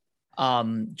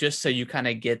 Just so you kind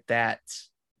of get that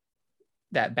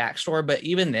backstory. But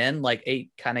even then, like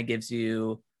 8 kind of gives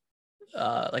you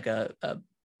like a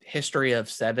history of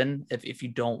 7 if you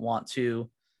don't want to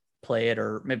play it,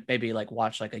 or maybe like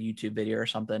watch like a YouTube video or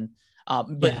something.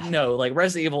 But Yeah. no, like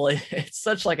Resident Evil, it's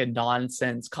such like a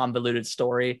nonsense convoluted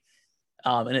story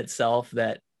in itself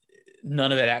that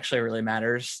none of it actually really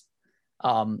matters.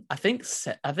 I think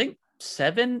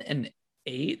 7 and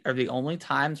 8 are the only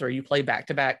times where you play back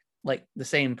to back like the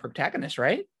same protagonist,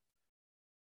 right?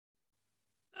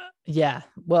 Yeah.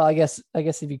 Well, I guess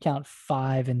if you count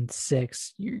 5 and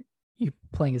 6, you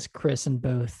playing as Chris in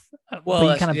both. Well,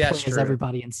 but you kind of play true. as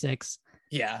everybody in 6.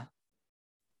 Yeah.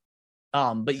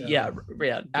 But so, yeah,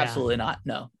 absolutely not.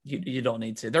 No, you don't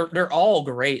need to. They're all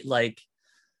great. Like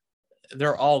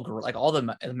they're all great. Like all the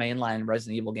mainline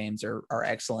Resident Evil games are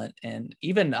excellent, and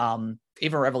even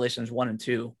Revelations 1 and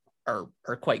 2 are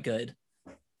quite good.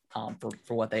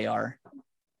 For what they are.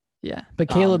 Yeah, but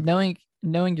Caleb,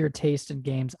 knowing your taste in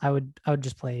games, I would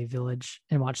just play Village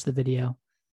and watch the video,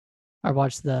 or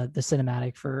watch the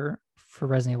cinematic for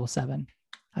Resident Evil 7.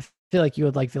 I feel like you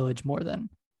would like Village more than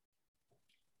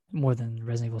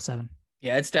Resident Evil 7.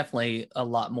 Yeah, it's definitely a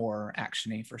lot more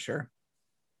actiony for sure.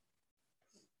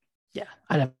 Yeah,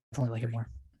 I definitely like it more.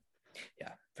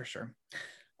 Yeah, for sure.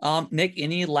 Nick,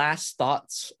 any last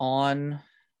thoughts on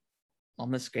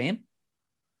this game?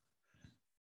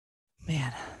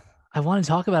 Man, I want to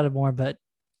talk about it more, but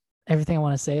everything I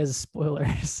want to say is a spoiler.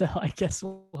 So I guess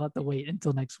we'll have to wait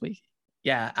until next week.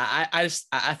 Yeah, I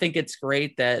think it's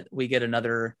great that we get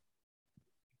another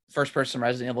first person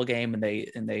Resident Evil game, and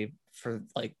they for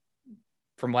like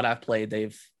from what I've played,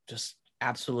 they've just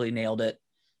absolutely nailed it.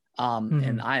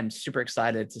 And I am super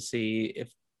excited to see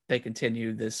if they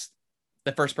continue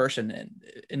the first person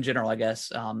in general, I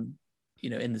guess,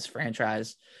 in this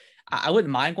franchise. I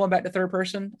wouldn't mind going back to third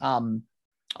person.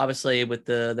 Obviously with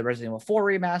the Resident Evil 4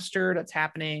 remaster that's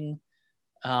happening,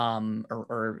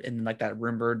 or in like that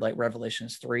rumored like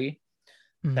Revelations 3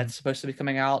 that's supposed to be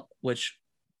coming out, which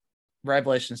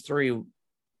Revelations 3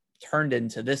 turned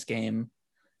into this game,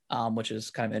 which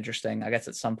is kind of interesting. I guess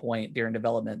at some point during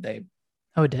development it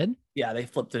did? Yeah, they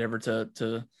flipped it over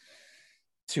to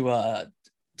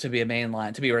be a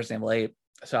mainline, to be Resident Evil 8.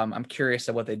 So I'm curious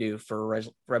at what they do for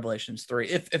Revelations 3,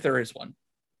 if there is one.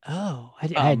 Oh, I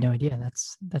had no idea.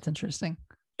 That's interesting.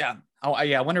 Yeah.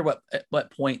 I wonder at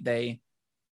what point they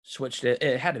switched it.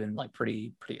 It had to have been like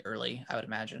pretty early, I would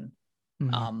imagine.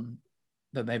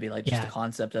 But maybe like just the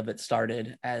concept of it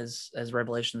started as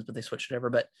Revelations, but they switched it over.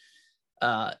 But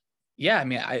yeah, I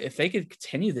mean, if they could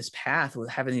continue this path with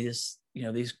having these,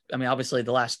 I mean, obviously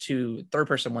the last 2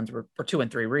 third-person ones were 2 and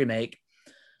 3 remake.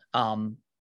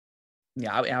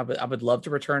 Yeah, I would love to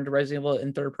return to Resident Evil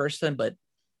in third person, but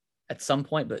at some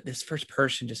point, but this first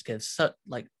person just gives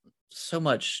so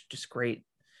much just great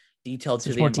detail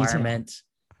to the environment.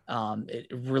 It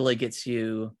really gets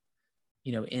you,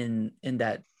 in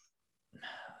that,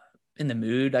 in the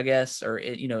mood, I guess, or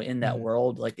in that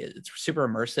world. Like it's super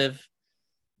immersive.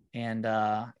 And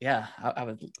yeah, I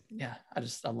would, yeah,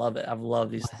 I love it. I've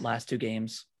loved these last two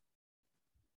games.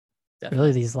 Definitely.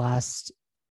 Really, these last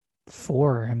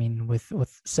four. I mean, with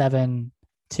 7,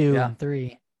 2, Yeah. and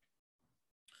 3.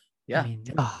 Yeah. I mean,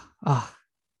 ah.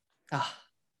 Ah,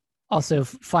 Also,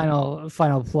 final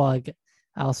plug.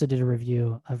 I also did a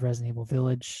review of Resident Evil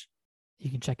Village. You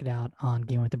can check it out on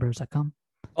GameWithTheBros.com.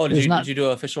 oh, There's did you do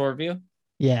an official review?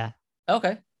 Yeah,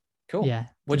 Okay, cool. yeah.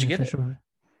 What'd you An give it? official.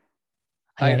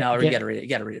 Oh, I no, you get, gotta read it. You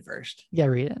gotta read it first. yeah,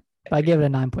 read it. But I gave it a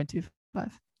 9.25.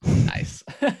 Nice.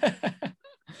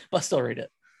 But still read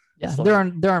it. Yeah, Still there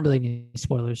read it. aren't really any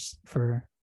spoilers for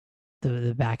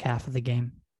the back half of the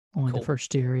game. Only Cool. the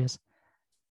first 2 areas.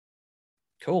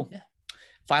 Cool. Yeah.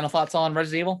 Final thoughts on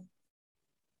Resident Evil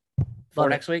for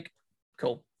next week?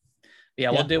 Cool.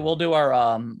 Yeah, Yeah.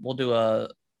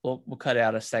 we'll cut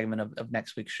out a segment of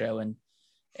next week's show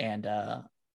and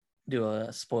do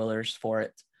a spoilers for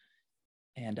it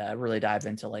and really dive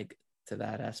into to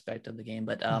that aspect of the game.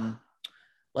 But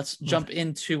let's jump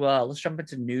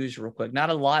into news real quick. Not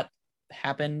a lot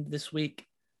happened this week,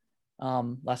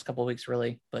 last couple of weeks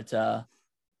really, but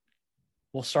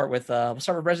we'll start with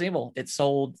Resident Evil. It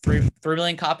sold 3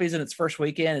 million copies in its first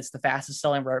weekend. It's the fastest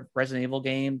selling Resident Evil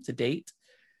game to date.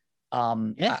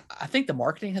 I think the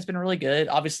marketing has been really good.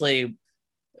 Obviously,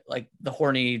 like the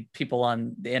horny people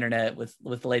on the internet with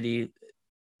Lady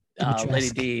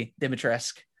D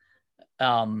Dimitrescu,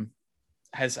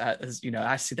 has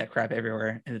I see that crap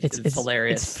everywhere, and it's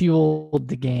hilarious. It's fueled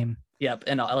the game. Yep,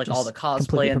 and all the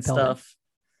cosplay and stuff.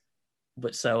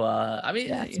 But so I mean,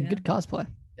 yeah, it's some good cosplay.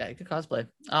 Yeah, good cosplay.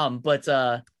 But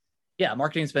yeah,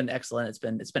 marketing's been excellent.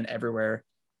 It's been everywhere.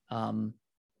 I'm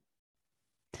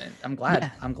glad.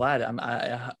 Yeah. I'm glad.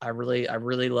 I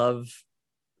really love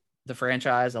the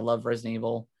franchise. I love Resident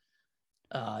Evil.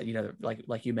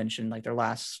 Like you mentioned, like their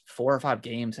last 4 or 5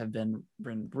 games have been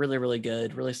really, really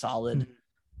good, really solid.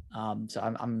 So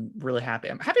I'm really happy.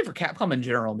 I'm happy for Capcom in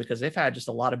general because they've had just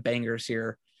a lot of bangers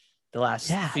here the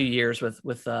last few years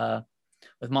with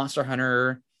Monster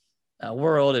Hunter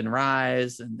World and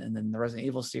Rise and then the Resident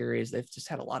Evil series. They've just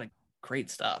had a lot of great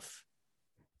stuff.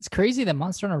 It's crazy that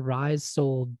Monster Hunter Rise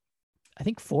sold, I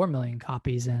think, 4 million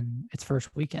copies in its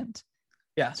first weekend.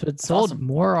 Yeah. So it sold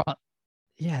more.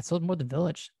 Yeah, it sold more than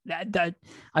Village. That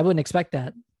I wouldn't expect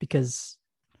that because,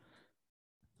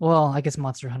 well, I guess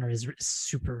Monster Hunter is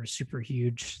super, super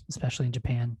huge, especially in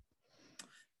Japan.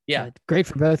 Yeah. But great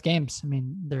for both games. I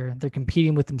mean, they're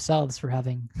competing with themselves for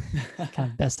having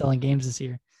kind of best-selling games this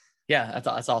year. Yeah,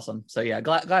 that's awesome. So yeah,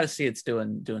 glad to see it's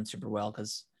doing super well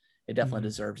because it definitely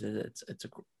deserves it. It's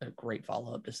a great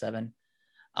follow-up to 7.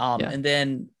 And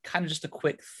then kind of just a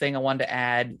quick thing I wanted to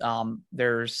add.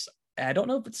 I don't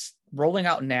know if it's rolling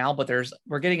out now, but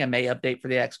we're getting a May update for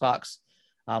the Xbox.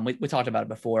 We talked about it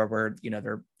before where,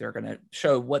 they're going to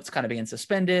show what's kind of being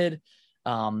suspended.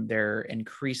 They're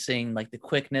increasing like the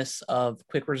quickness of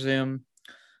quick resume,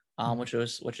 which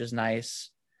is nice.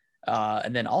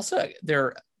 And then also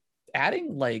they're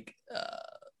adding like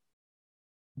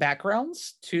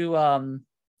backgrounds to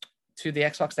the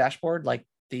Xbox dashboard, like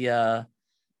the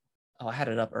I had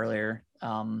it up earlier.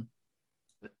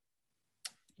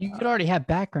 You could already have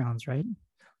backgrounds, right?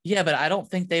 Yeah, but I don't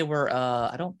think they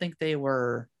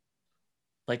were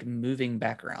like moving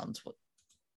backgrounds.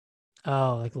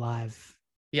 Oh, like live.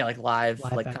 Yeah, like live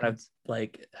like backgrounds. kind of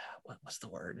like what's the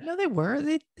word? No, they were.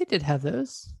 They did have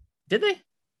those. Did they?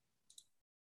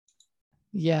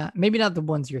 Yeah, maybe not the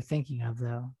ones you're thinking of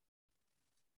though.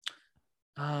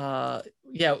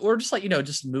 Yeah, or just like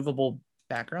just movable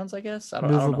backgrounds, I guess. I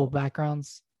don't know.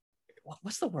 Backgrounds.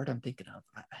 What's the word I'm thinking of?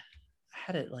 I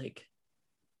had it like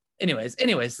anyways,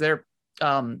 they're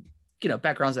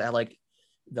backgrounds that have like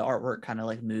the artwork kind of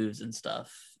like moves and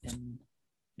stuff in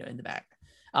the back.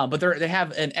 But they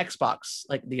have an Xbox,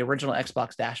 like the original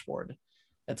Xbox dashboard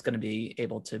that's going to be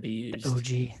able to be used.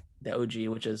 The OG,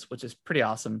 which is pretty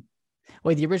awesome.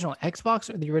 Wait, the original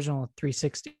Xbox or the original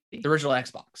 360? The original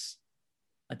Xbox.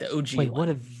 Like the OG. Wait, what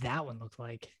did that one look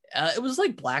like? It was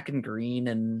like black and green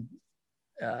and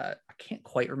I can't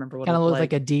quite remember what kind of it looked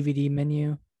like a DVD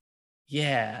menu.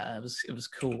 Yeah, it was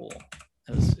cool.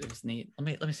 It was neat.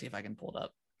 Let me see if I can pull it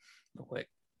up real quick.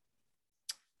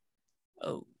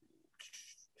 Oh,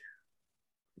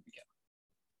 here we go.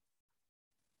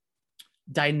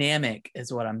 Dynamic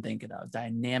is what I'm thinking of.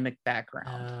 Dynamic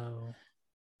background.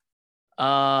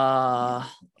 Let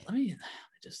me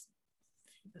just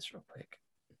view this real quick.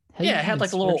 It had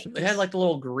like the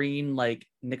little green like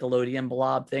Nickelodeon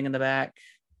blob thing in the back.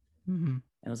 And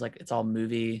it was like it's all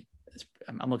movie.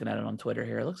 I'm looking at it on Twitter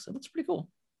here. It looks pretty cool.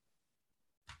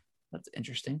 That's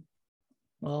interesting.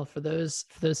 Well, for those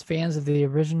fans of the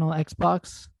original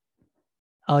Xbox,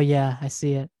 oh yeah, I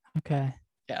see it. Okay.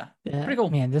 Yeah, Yeah, pretty cool.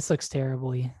 man, this looks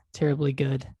terribly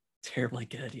good. Terribly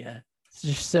good. Yeah. It's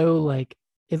just so like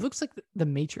it looks like the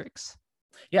Matrix.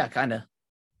 Yeah, kind of.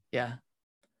 Yeah.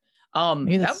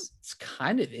 Maybe that's That's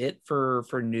kind of it for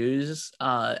news.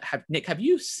 Nick, have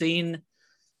you seen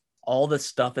all the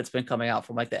stuff that's been coming out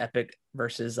from like the Epic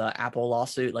versus Apple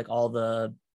lawsuit? Like all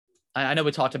the, I know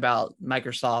we talked about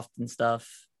Microsoft and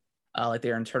stuff, like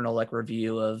their internal like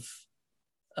review of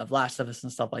Last of Us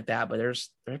and stuff like that. But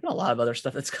there's been a lot of other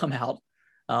stuff that's come out.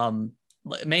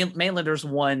 Mainly there's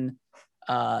one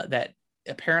that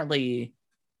apparently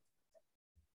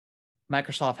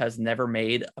Microsoft has never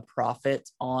made a profit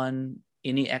on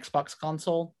any Xbox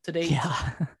console to date,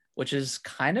 yeah. which is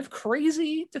kind of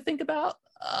crazy to think about.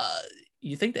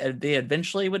 You think that they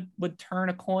eventually would turn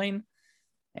a coin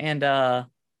and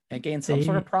gain some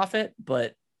sort of profit,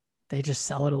 but they just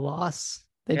sell at a loss.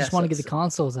 They yeah, just want to get the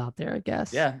consoles out there, I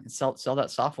guess. Yeah, and sell that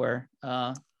software.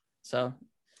 So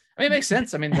I mean, it makes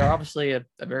sense. I mean, they're obviously a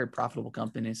very profitable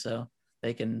company, so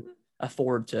they can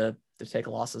afford to take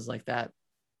losses like that.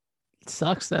 It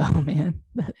sucks though, man.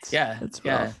 That's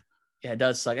rough. Yeah, it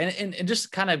does suck, and it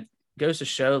just kind of goes to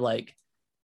show like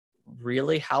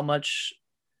really how much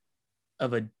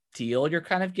of a deal you're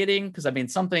kind of getting. Because I mean,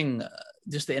 something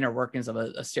just the inner workings of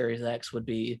a Series X would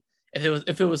be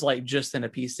if it was like just in a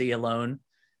PC alone,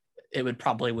 it would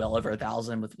probably well over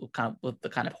 1,000 with the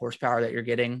kind of horsepower that you're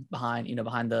getting behind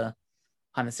the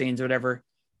scenes or whatever.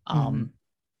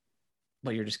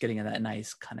 But you're just getting in that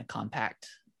nice kind of compact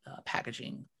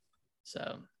packaging.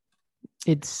 So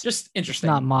it's just interesting.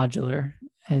 It's not modular,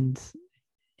 and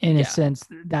in a sense,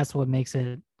 that's what makes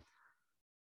it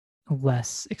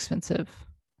less expensive,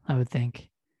 I would think.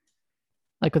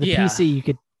 Like with a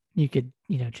PC, you could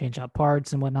change out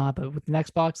parts and whatnot, but with an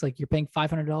Xbox, like you're paying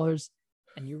 $500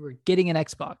 and you were getting an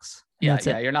Xbox.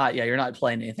 You're not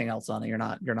playing anything else on it. You're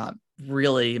not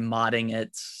really modding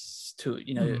it to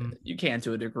you can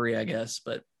to a degree, I guess,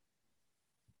 but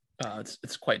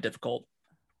it's quite difficult.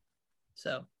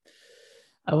 So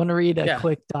I want to read a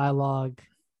quick dialogue.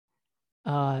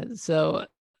 So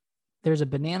there's a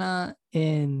banana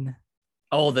in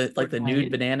the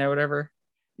nude banana or whatever.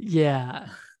 Yeah,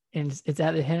 and it's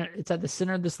at the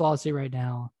center of this lawsuit right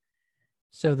now.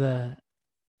 So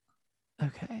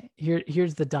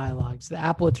here's the dialogue. So the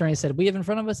Apple attorney said, "We have in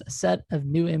front of us a set of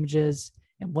new images,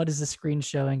 and what is the screen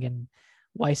showing?" And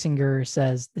Weisinger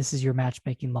says, "This is your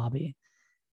matchmaking lobby."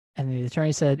 And the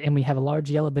attorney said, "And we have a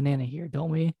large yellow banana here, don't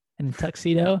we?" In a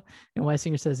tuxedo. And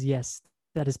Weisinger says, "Yes,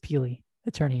 that is Peely."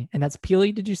 Attorney, "And that's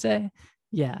Peely, did you say?"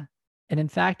 "Yeah. And in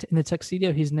fact, in the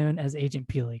tuxedo, he's known as Agent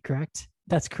Peely, correct?"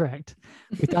 "That's correct.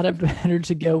 We thought it better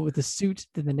to go with the suit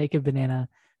than the naked banana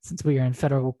since we are in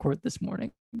federal court this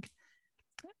morning."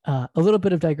 A little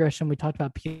bit of digression. We talked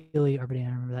about Peely or banana.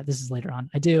 I remember that. This is later on.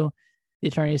 I do. The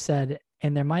attorney said,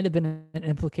 "And there might have been an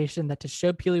implication that to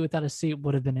show Peely without a suit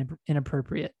would have been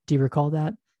inappropriate. Do you recall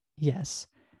that?" "Yes."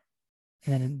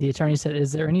 And then the attorney said,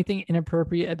 "Is there anything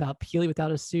inappropriate about Peely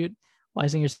without a suit?"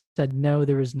 Weisinger said, "No,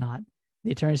 there is not."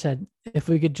 The attorney said, "If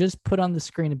we could just put on the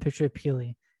screen a picture of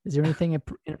Peely, is there anything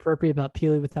inappropriate about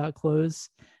Peely without clothes?"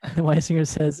 And Weisinger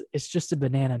says, "It's just a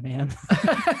banana, man."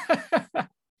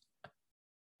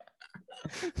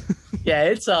 Yeah,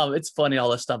 it's funny all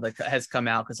the stuff that has come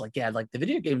out because like the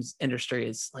video games industry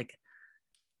is like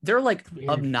they're like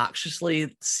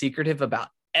obnoxiously secretive about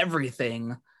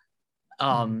everything.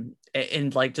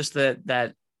 And like just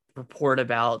that report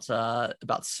about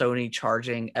Sony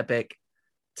charging Epic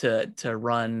to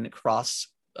run cross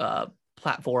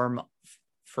platform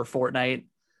for Fortnite.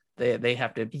 They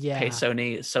have to pay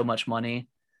Sony so much money,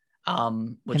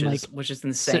 which is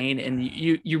insane. And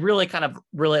you really kind of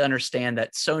really understand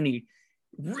that Sony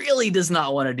really does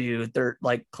not want to do their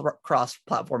like cross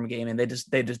platform gaming. They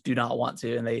just do not want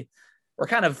to, and they were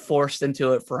kind of forced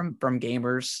into it from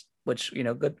gamers, which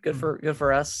good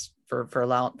for us for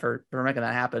making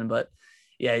that happen. But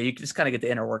yeah, you just kind of get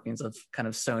the inner workings of kind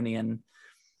of Sony and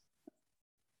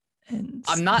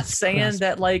I'm not saying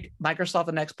that like Microsoft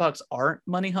and Xbox aren't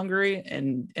money hungry,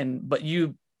 but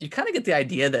you kind of get the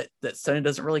idea that Sony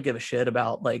doesn't really give a shit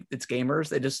about like its gamers.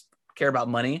 They just care about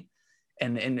money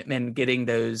and getting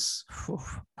those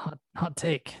hot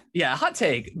take. Yeah, hot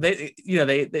take.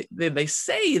 They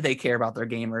say they care about their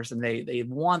gamers and they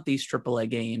want these AAA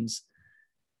games,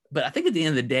 but I think at the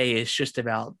end of the day, it's just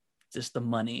about just the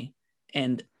money.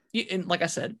 And like I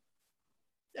said,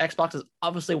 Xbox is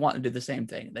obviously wanting to do the same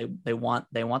thing. They want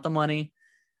the money,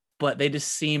 but they just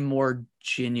seem more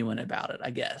genuine about it,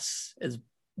 I guess, is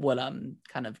what I'm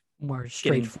kind of more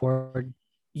straightforward.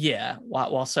 Yeah,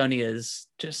 while Sony is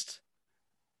just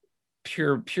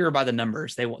pure by the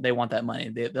numbers. They want that money.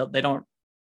 They don't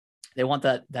they want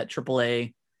that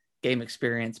AAA game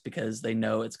experience because they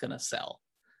know it's going to sell.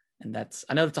 And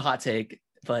I know it's a hot take,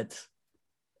 but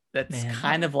that's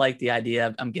kind of like the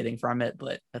idea I'm getting from it.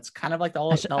 But that's kind of like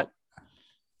it's kind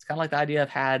of like the idea I've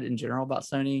had in general about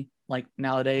Sony, like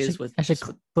nowadays. I should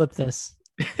flip this.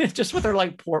 Just with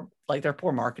their their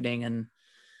poor marketing, and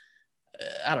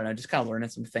I don't know, just kind of learning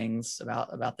some things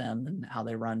about them and how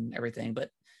they run everything. But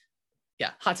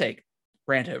yeah, hot take,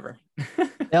 rant over.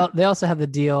 They also have the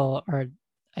deal, or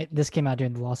this came out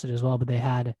during the lawsuit as well, but they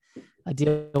had a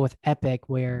deal with Epic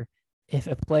where if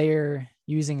a player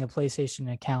using a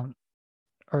PlayStation account,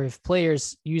 or if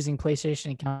players using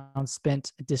PlayStation accounts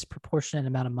spent a disproportionate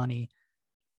amount of money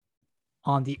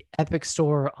on the Epic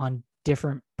store on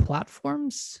different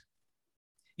platforms.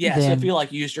 Yeah, so if you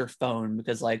like used your phone,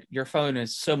 because like your phone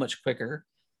is so much quicker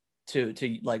to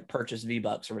like purchase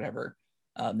V-Bucks or whatever,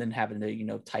 than having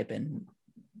to, type in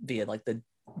via like the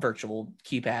virtual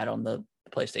keypad on the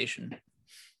PlayStation.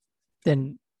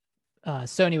 Then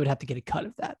Sony would have to get a cut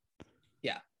of that.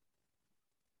 Yeah.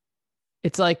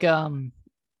 It's like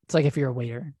if you're a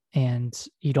waiter and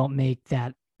you don't make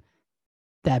that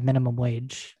minimum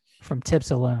wage from tips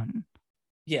alone.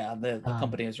 Yeah, the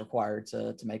company is required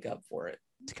to make up for it.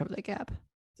 To cover that gap.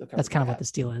 That's kind of what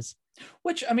this deal is.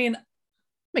 Which, I mean,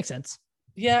 makes sense.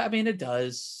 Yeah, I mean, it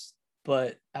does,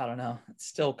 but I don't know. It's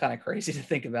still kind of crazy to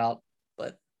think about,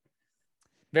 but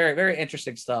very, very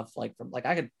interesting stuff. Like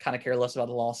I could kind of care less about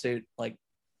the lawsuit, like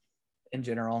in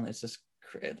general. It's just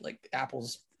like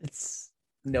Apple's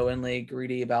knowingly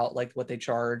greedy about like what they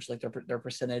charge, like their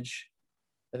percentage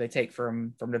that they take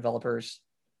from developers.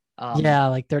 Yeah,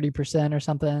 like 30% or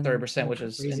something. 30%, which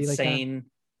is insane.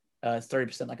 It's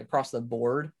 30% like across the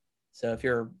board. So if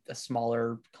you're a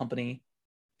smaller company,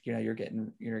 you're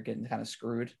getting kind of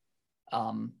screwed.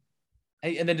 And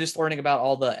then just learning about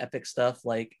all the Epic stuff,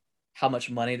 like how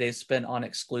much money they spent on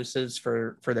exclusives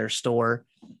for their store,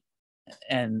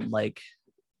 and like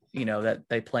that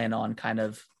they plan on kind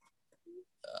of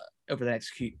over the next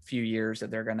few years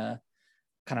that they're gonna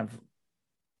kind of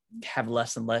have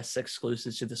less and less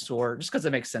exclusives to the store, just because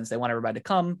it makes sense. They want everybody to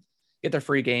come get their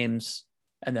free games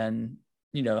and then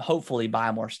hopefully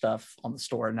buy more stuff on the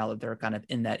store now that they're kind of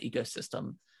in that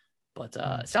ecosystem. But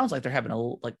it sounds like they're having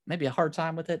maybe a hard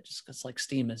time with it, just because like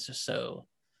Steam is just so,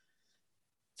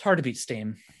 it's hard to beat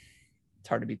Steam. It's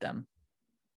hard to beat them.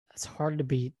 It's hard to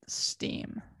beat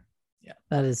Steam. Yeah,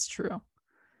 that is true.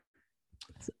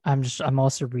 I'm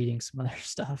also reading some other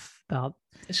stuff about.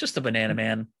 It's just a banana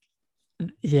man.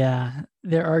 Yeah,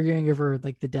 they're arguing over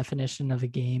like the definition of a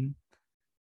game,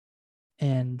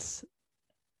 and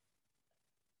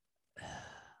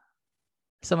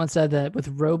someone said that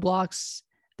with Roblox,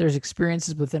 there's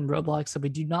experiences within Roblox that we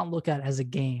do not look at as a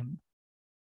game,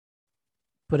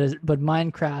 but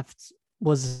Minecraft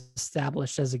was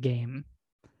established as a game.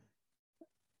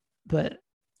 But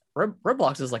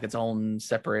Roblox is like its own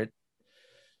separate.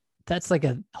 That's like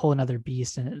a whole another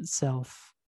beast in itself.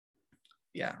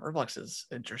 Yeah, Roblox is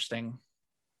interesting.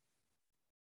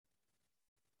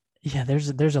 Yeah,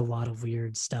 there's a lot of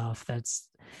weird stuff that's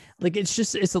like,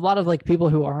 it's a lot of like people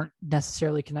who aren't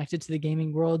necessarily connected to the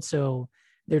gaming world, so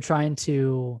they're trying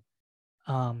to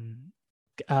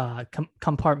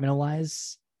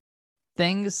compartmentalize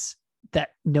things that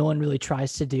no one really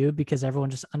tries to do, because everyone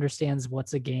just understands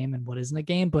what's a game and what isn't a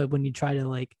game. But when you try to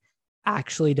like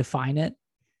actually define it,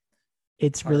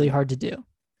 it's really hard to do.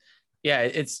 Yeah,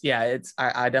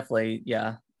 I definitely,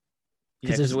 yeah.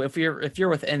 Because if you're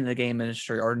within the game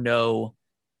industry or know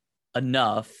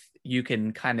enough, you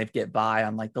can kind of get by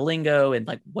on like the lingo and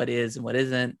like what is and what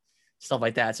isn't, stuff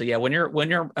like that. So yeah, when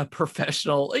you're a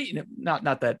professional,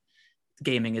 not that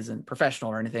gaming isn't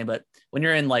professional or anything, but when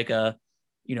you're in like a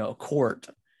court,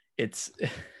 it's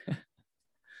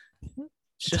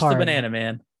just a banana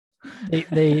man.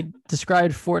 They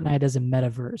described Fortnite as a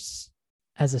metaverse,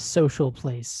 as a social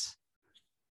place.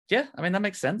 Yeah, I mean that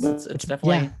makes sense. It's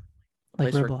definitely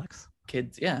like Roblox.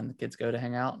 Kids, yeah, and the kids go to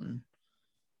hang out and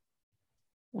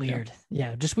weird.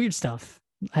 Yeah, just weird stuff.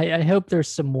 I hope there's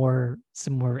some more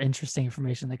interesting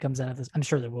information that comes out of this. I'm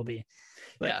sure there will be.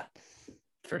 But yeah,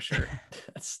 for sure.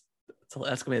 That's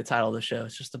gonna be the title of the show.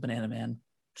 It's just a banana man.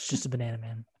 It's just a banana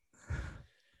man.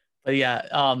 But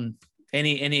yeah,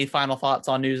 any final thoughts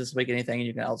on news this week?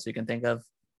 Anything else you can think of?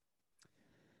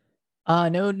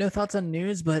 No thoughts on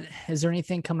news, but is there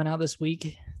anything coming out this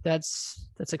week that's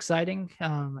exciting?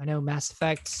 I know Mass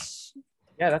Effect.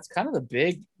 Yeah, that's kind of the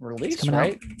big release,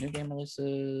 right? Out. New game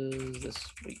releases this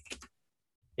week.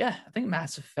 Yeah, I think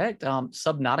Mass Effect.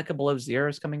 Subnautica Below Zero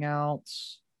is coming out.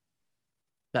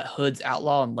 That Hood's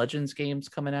Outlaw and Legends game's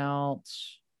coming out.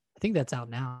 I think that's out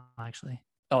now, actually.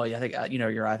 Oh yeah, I think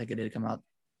you're right. I think it did come out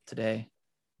today.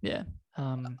 Yeah.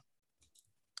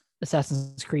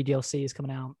 Assassin's Creed DLC is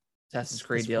coming out. Assassin's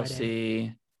Creed this DLC.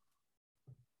 Friday.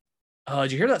 Oh,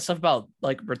 did you hear that stuff about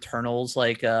like Returnal's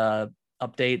like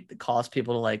update that caused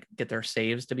people to like get their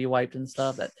saves to be wiped and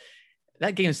stuff?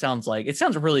 That game sounds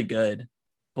really good,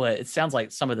 but it sounds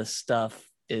like some of the stuff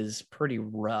is pretty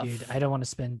rough. Dude, I don't want to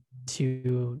spend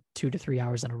 2 to 3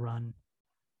 hours on a run.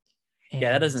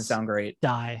 Yeah, that doesn't sound great.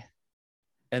 Die.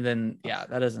 And then that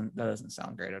doesn't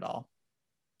sound great at all.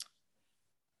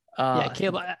 Yeah,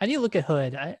 Caleb, I need to look at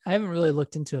Hood. I haven't really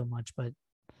looked into it much, but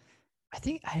I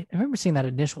think I remember seeing that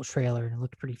initial trailer and it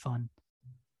looked pretty fun.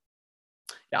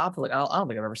 Yeah, I don't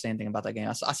think I've ever seen anything about that game.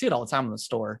 I see it all the time in the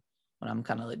store when I'm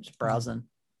kind of like just browsing.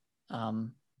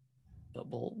 But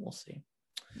we'll see.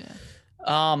 Yeah.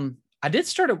 I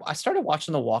started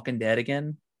watching The Walking Dead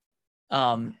again.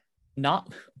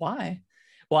 Not why.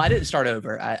 Well, I didn't start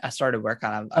over. I started where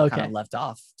kind of left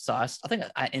off. So I think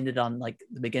I ended on like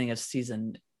the beginning of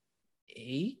season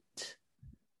 8,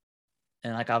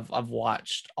 and like I've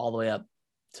watched all the way up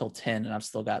till 10, and I've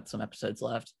still got some episodes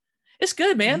left. It's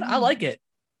good, man. I like it.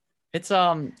 It's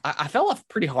I fell off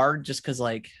pretty hard just because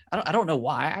like I don't know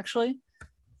why actually.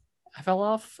 I fell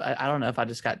off. I don't know if I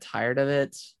just got tired of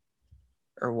it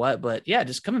or what, but yeah,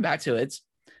 just coming back to it.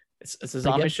 It's a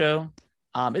zombie show.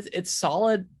 It's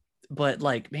solid, but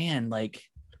like, man, like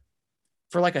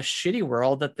for like a shitty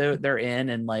world that they're in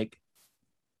and like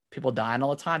people dying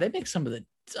all the time, they make some of the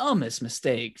dumbest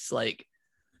mistakes. Like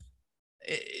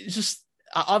it's just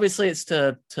obviously it's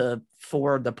to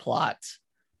forward the plot.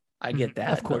 I get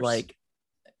that, of course. But like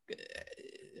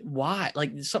why?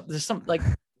 Like there's some like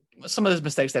some of those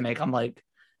mistakes they make. I'm like,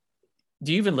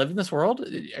 do you even live in this world?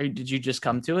 Or did you just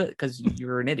come to it because you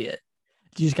were an idiot?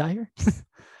 You just got here?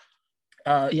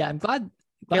 Yeah, I'm glad.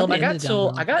 I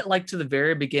got like to the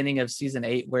very beginning of season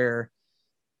 8 where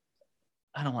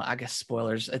I don't want. I guess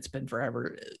spoilers. It's been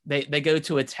forever. They go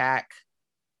to attack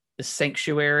the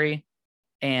sanctuary,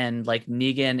 and like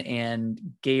Negan and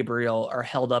Gabriel are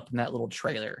held up in that little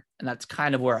trailer, and that's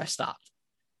kind of where I stopped,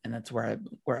 and that's where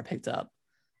I picked up.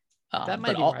 That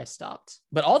might be where I stopped.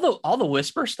 But all the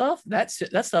whisper stuff, that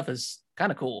stuff is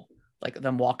kind of cool. Like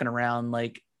them walking around,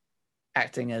 like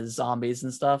acting as zombies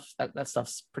and stuff. That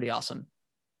stuff's pretty awesome.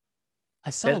 I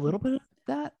saw a little bit of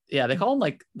that. Yeah, they call them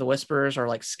like the Whisperers or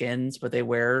like skins, but they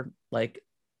wear like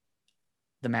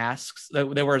the masks. They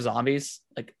wear zombies.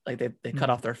 Like they cut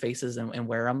off their faces and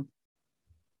wear them.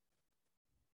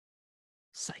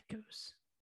 Psychos.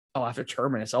 Oh, after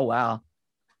Terminus. Oh wow.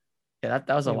 Yeah,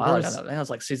 that was a while ago. I think that was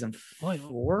like season 4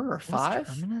 or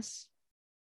 5.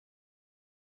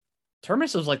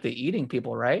 Terminus was like the eating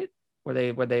people, right?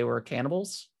 Where they were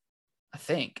cannibals, I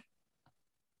think.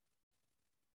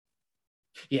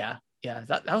 Yeah.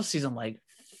 That was season like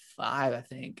 5, I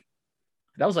think.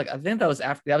 I think that was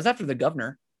after the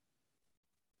governor.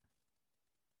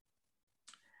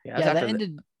 Yeah, that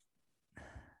ended.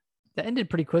 That ended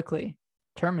pretty quickly.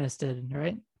 Terminus did,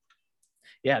 right?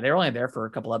 Yeah, they were only there for a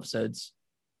couple episodes.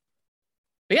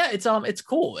 But yeah, it's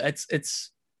cool.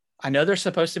 It's I know they're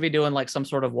supposed to be doing like some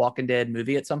sort of Walking Dead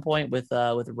movie at some point with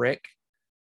Rick.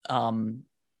 Because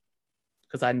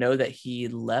I know that he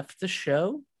left the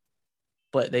show,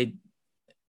 but I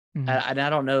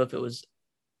don't know if it was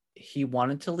he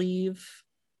wanted to leave,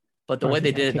 but the way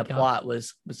they did it in the plot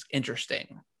was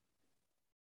interesting.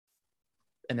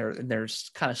 And they're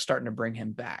kind of starting to bring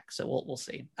him back. So we'll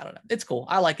see. I don't know. It's cool.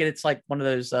 I like it. It's like one of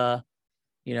those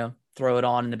throw it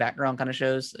on in the background kind of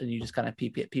shows, and you just kind of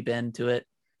peep into it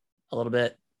a little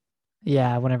bit.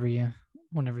 Yeah, whenever you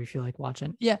feel like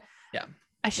watching. Yeah.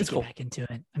 I should get back into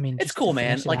it. I mean, it's cool,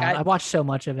 man. Like I watched so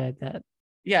much of it that.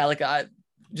 Yeah, like I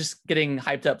just getting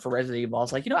hyped up for Resident Evil. I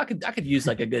was like, I could use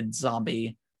like a good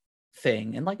zombie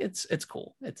thing, and like it's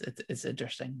cool. It's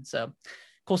interesting. So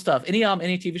cool stuff. Any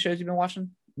TV shows you've been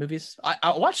watching? Movies?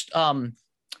 I watched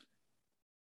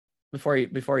before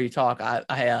you talk.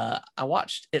 I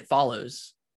watched It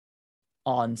Follows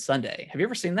on Sunday. Have you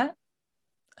ever seen that?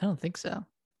 I don't think so.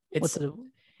 What's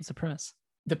the premise?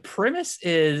 The premise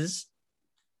is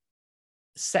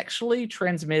sexually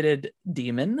transmitted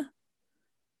demon.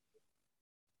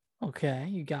 Okay,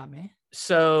 you got me.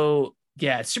 So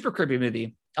yeah, it's super creepy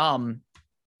movie. So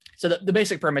the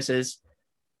basic premise is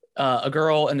a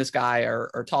girl and this guy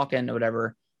are talking or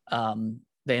whatever.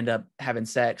 They end up having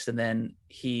sex, and then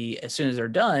as soon as they're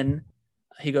done,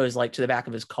 he goes like to the back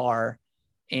of his car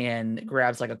and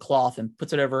grabs like a cloth and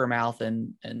puts it over her mouth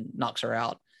and knocks her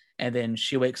out. And then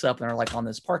she wakes up and they're like on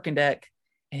this parking deck,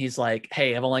 and he's like,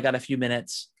 "Hey, I've only got a few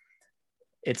minutes.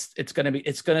 It's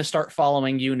gonna start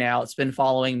following you now. It's been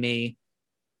following me.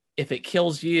 If it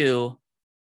kills you,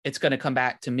 it's gonna come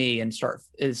back to me and start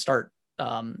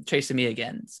chasing me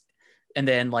again." And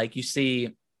then like you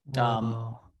see,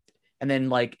 Whoa. and then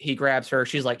like he grabs her.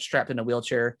 She's like strapped in a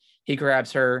wheelchair. He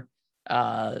grabs her,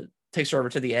 takes her over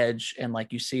to the edge, and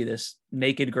like you see this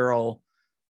naked girl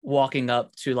walking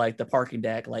up to like the parking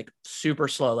deck, like super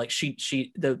slow. Like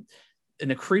and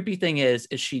the creepy thing is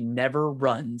she never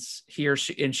runs.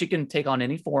 She can take on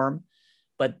any form,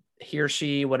 but he or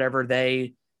she, whatever,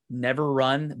 they never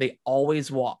run. They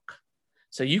always walk.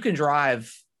 So you can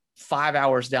drive 5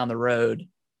 hours down the road,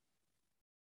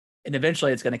 and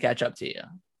eventually it's going to catch up to you,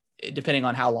 depending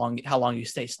on how long you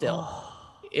stay still.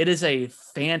 It is a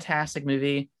fantastic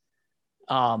movie.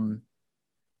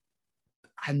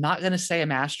 I'm not going to say a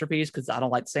masterpiece because I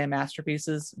don't like saying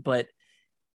masterpieces, but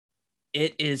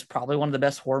it is probably one of the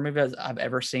best horror movies I've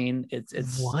ever seen. It's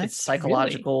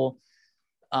psychological.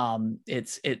 Really?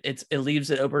 It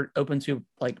leaves it open to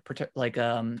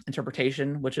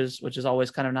interpretation, which is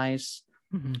always kind of nice.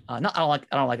 Mm-hmm. I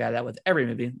don't like that with every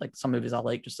movie. Like some movies I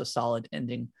like just a solid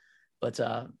ending, but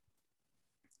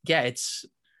yeah, it's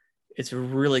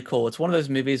really cool. It's one of those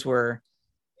movies where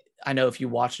I know if you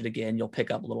watch it again, you'll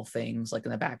pick up little things like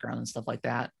in the background and stuff like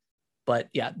that. But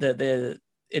yeah,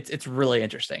 it's really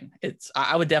interesting.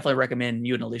 I would definitely recommend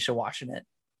you and Alicia watching it.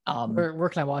 Where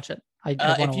can I watch it?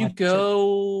 If you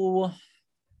go,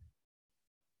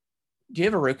 do you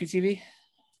have a Roku TV?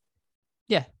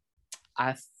 Yeah.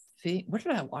 I think, where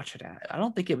did I watch it at? I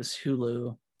don't think it was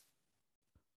Hulu.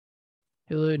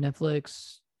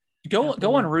 Netflix. Go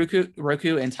on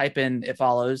Roku and type in It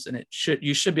Follows, and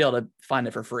you should be able to find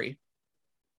it for free.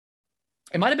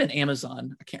 It might have been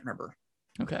Amazon. I can't remember.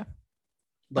 Okay.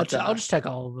 But I'll just check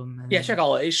all of them. Yeah, check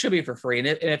all. It should be for free, and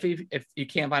if you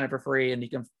can't find it for free and you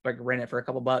can like rent it for a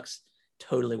couple bucks,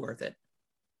 totally worth it.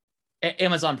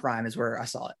 Amazon Prime is where I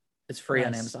saw it. It's free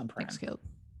on Amazon Prime. Thanks, Caleb.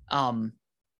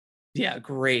 Yeah,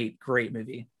 great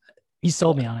movie. You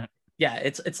sold me on it. Yeah,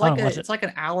 it's like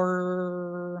an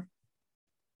hour.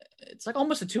 It's like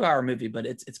almost a 2-hour movie, but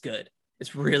it's good.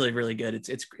 It's really, really good.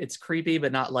 It's creepy,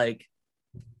 but not like,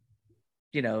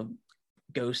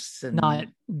 ghosts and not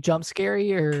jump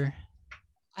scary, or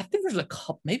I think there's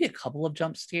maybe a couple of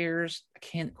jump scares. I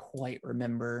can't quite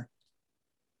remember.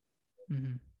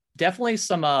 Mm-hmm. Definitely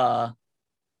some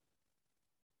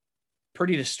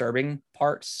pretty disturbing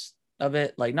parts of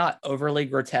it, like not overly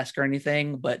grotesque or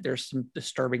anything, but there's some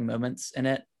disturbing moments in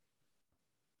it.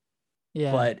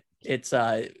 Yeah, but it's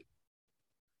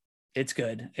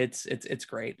good. It's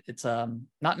great. It's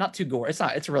not too gory.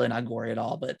 It's really not gory at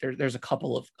all, but there's a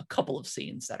couple of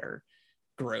scenes that are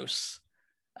gross.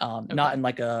 Okay. Not in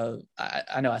like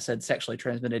I know I said sexually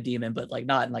transmitted demon, but like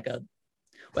not in like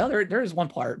there is one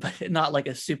part, but not like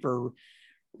a super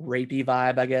rapey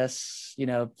vibe, I guess,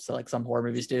 so like some horror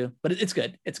movies do, but it's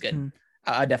good. It's good. Mm.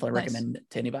 I definitely recommend it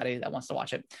to anybody that wants to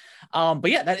watch it.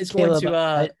 But yeah, that is Caleb,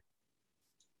 going to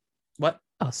what?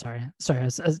 Oh, sorry.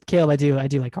 Caleb, I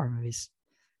do like horror movies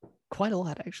quite a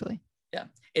lot, actually. Yeah.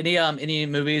 Any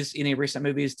movies, any recent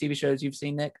movies, TV shows you've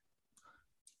seen, Nick,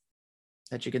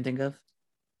 that you can think of?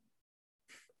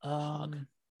 I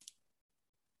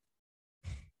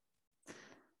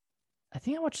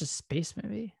think I watched a space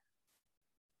movie.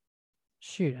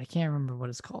 Shoot, I can't remember what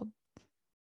it's called.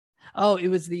 Oh, it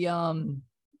was the oh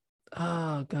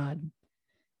God.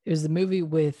 It was the movie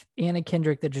with Anna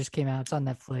Kendrick that just came out. It's on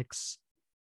Netflix.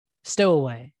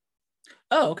 Stowaway.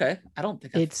 Oh, okay. I don't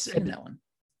think I've seen that one.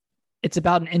 It's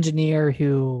about an engineer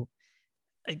who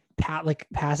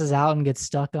passes out and gets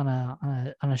stuck on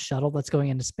a shuttle that's going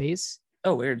into space.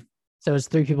 Oh, weird. So it's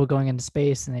 3 people going into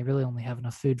space, and they really only have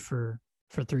enough food for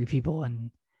 3 people,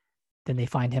 and then they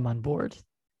find him on board,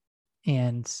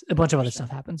 and a bunch of other stuff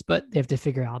happens. But they have to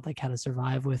figure out like how to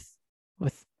survive with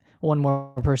one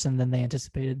more person than they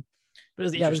anticipated.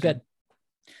 But it was good.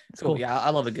 It's cool. Yeah, I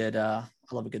love a good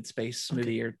space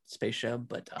movie or space show.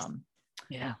 But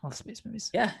yeah, I love space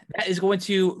movies. Yeah, that is going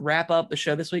to wrap up the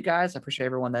show this week, guys. I appreciate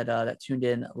everyone that tuned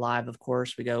in live. Of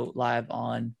course, we go live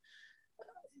on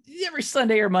every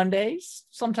Sunday or Mondays,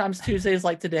 sometimes Tuesdays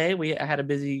like today. I had a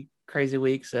busy, crazy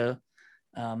week, so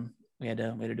we had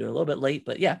to do it a little bit late,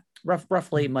 but yeah,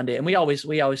 roughly Monday. And we always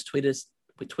tweet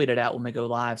it out when we go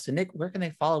live. So Nick, where can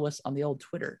they follow us on the old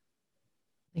Twitter?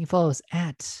 They can follow us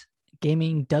at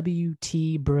Gaming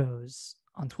WT Bros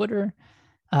on Twitter.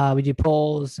 We do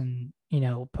polls and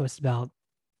post about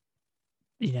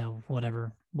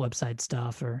whatever website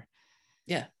stuff or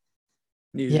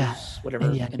news, whatever.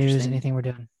 news, anything we're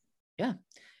doing. Yeah.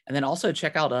 And then also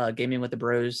check out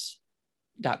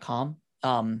gamingwiththebros.com.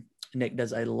 Nick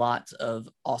does a lot of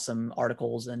awesome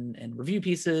articles and review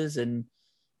pieces and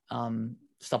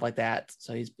stuff like that.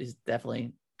 So he's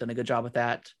definitely done a good job with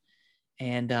that.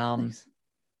 And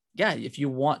yeah, if you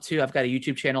want to, I've got a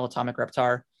YouTube channel, Atomic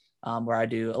Reptar, where I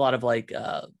do a lot of like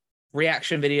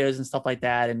reaction videos and stuff like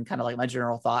that, and kind of like my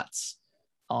general thoughts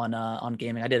on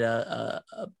gaming. I did a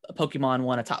Pokemon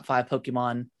one, a top 5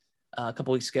 Pokemon a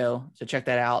couple weeks ago, so check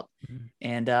that out.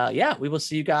 And yeah, we will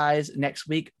see you guys next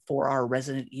week for our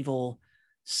Resident Evil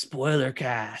spoiler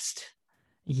cast.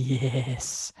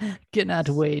 Yes, cannot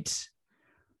wait.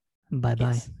 Bye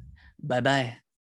bye. Bye bye.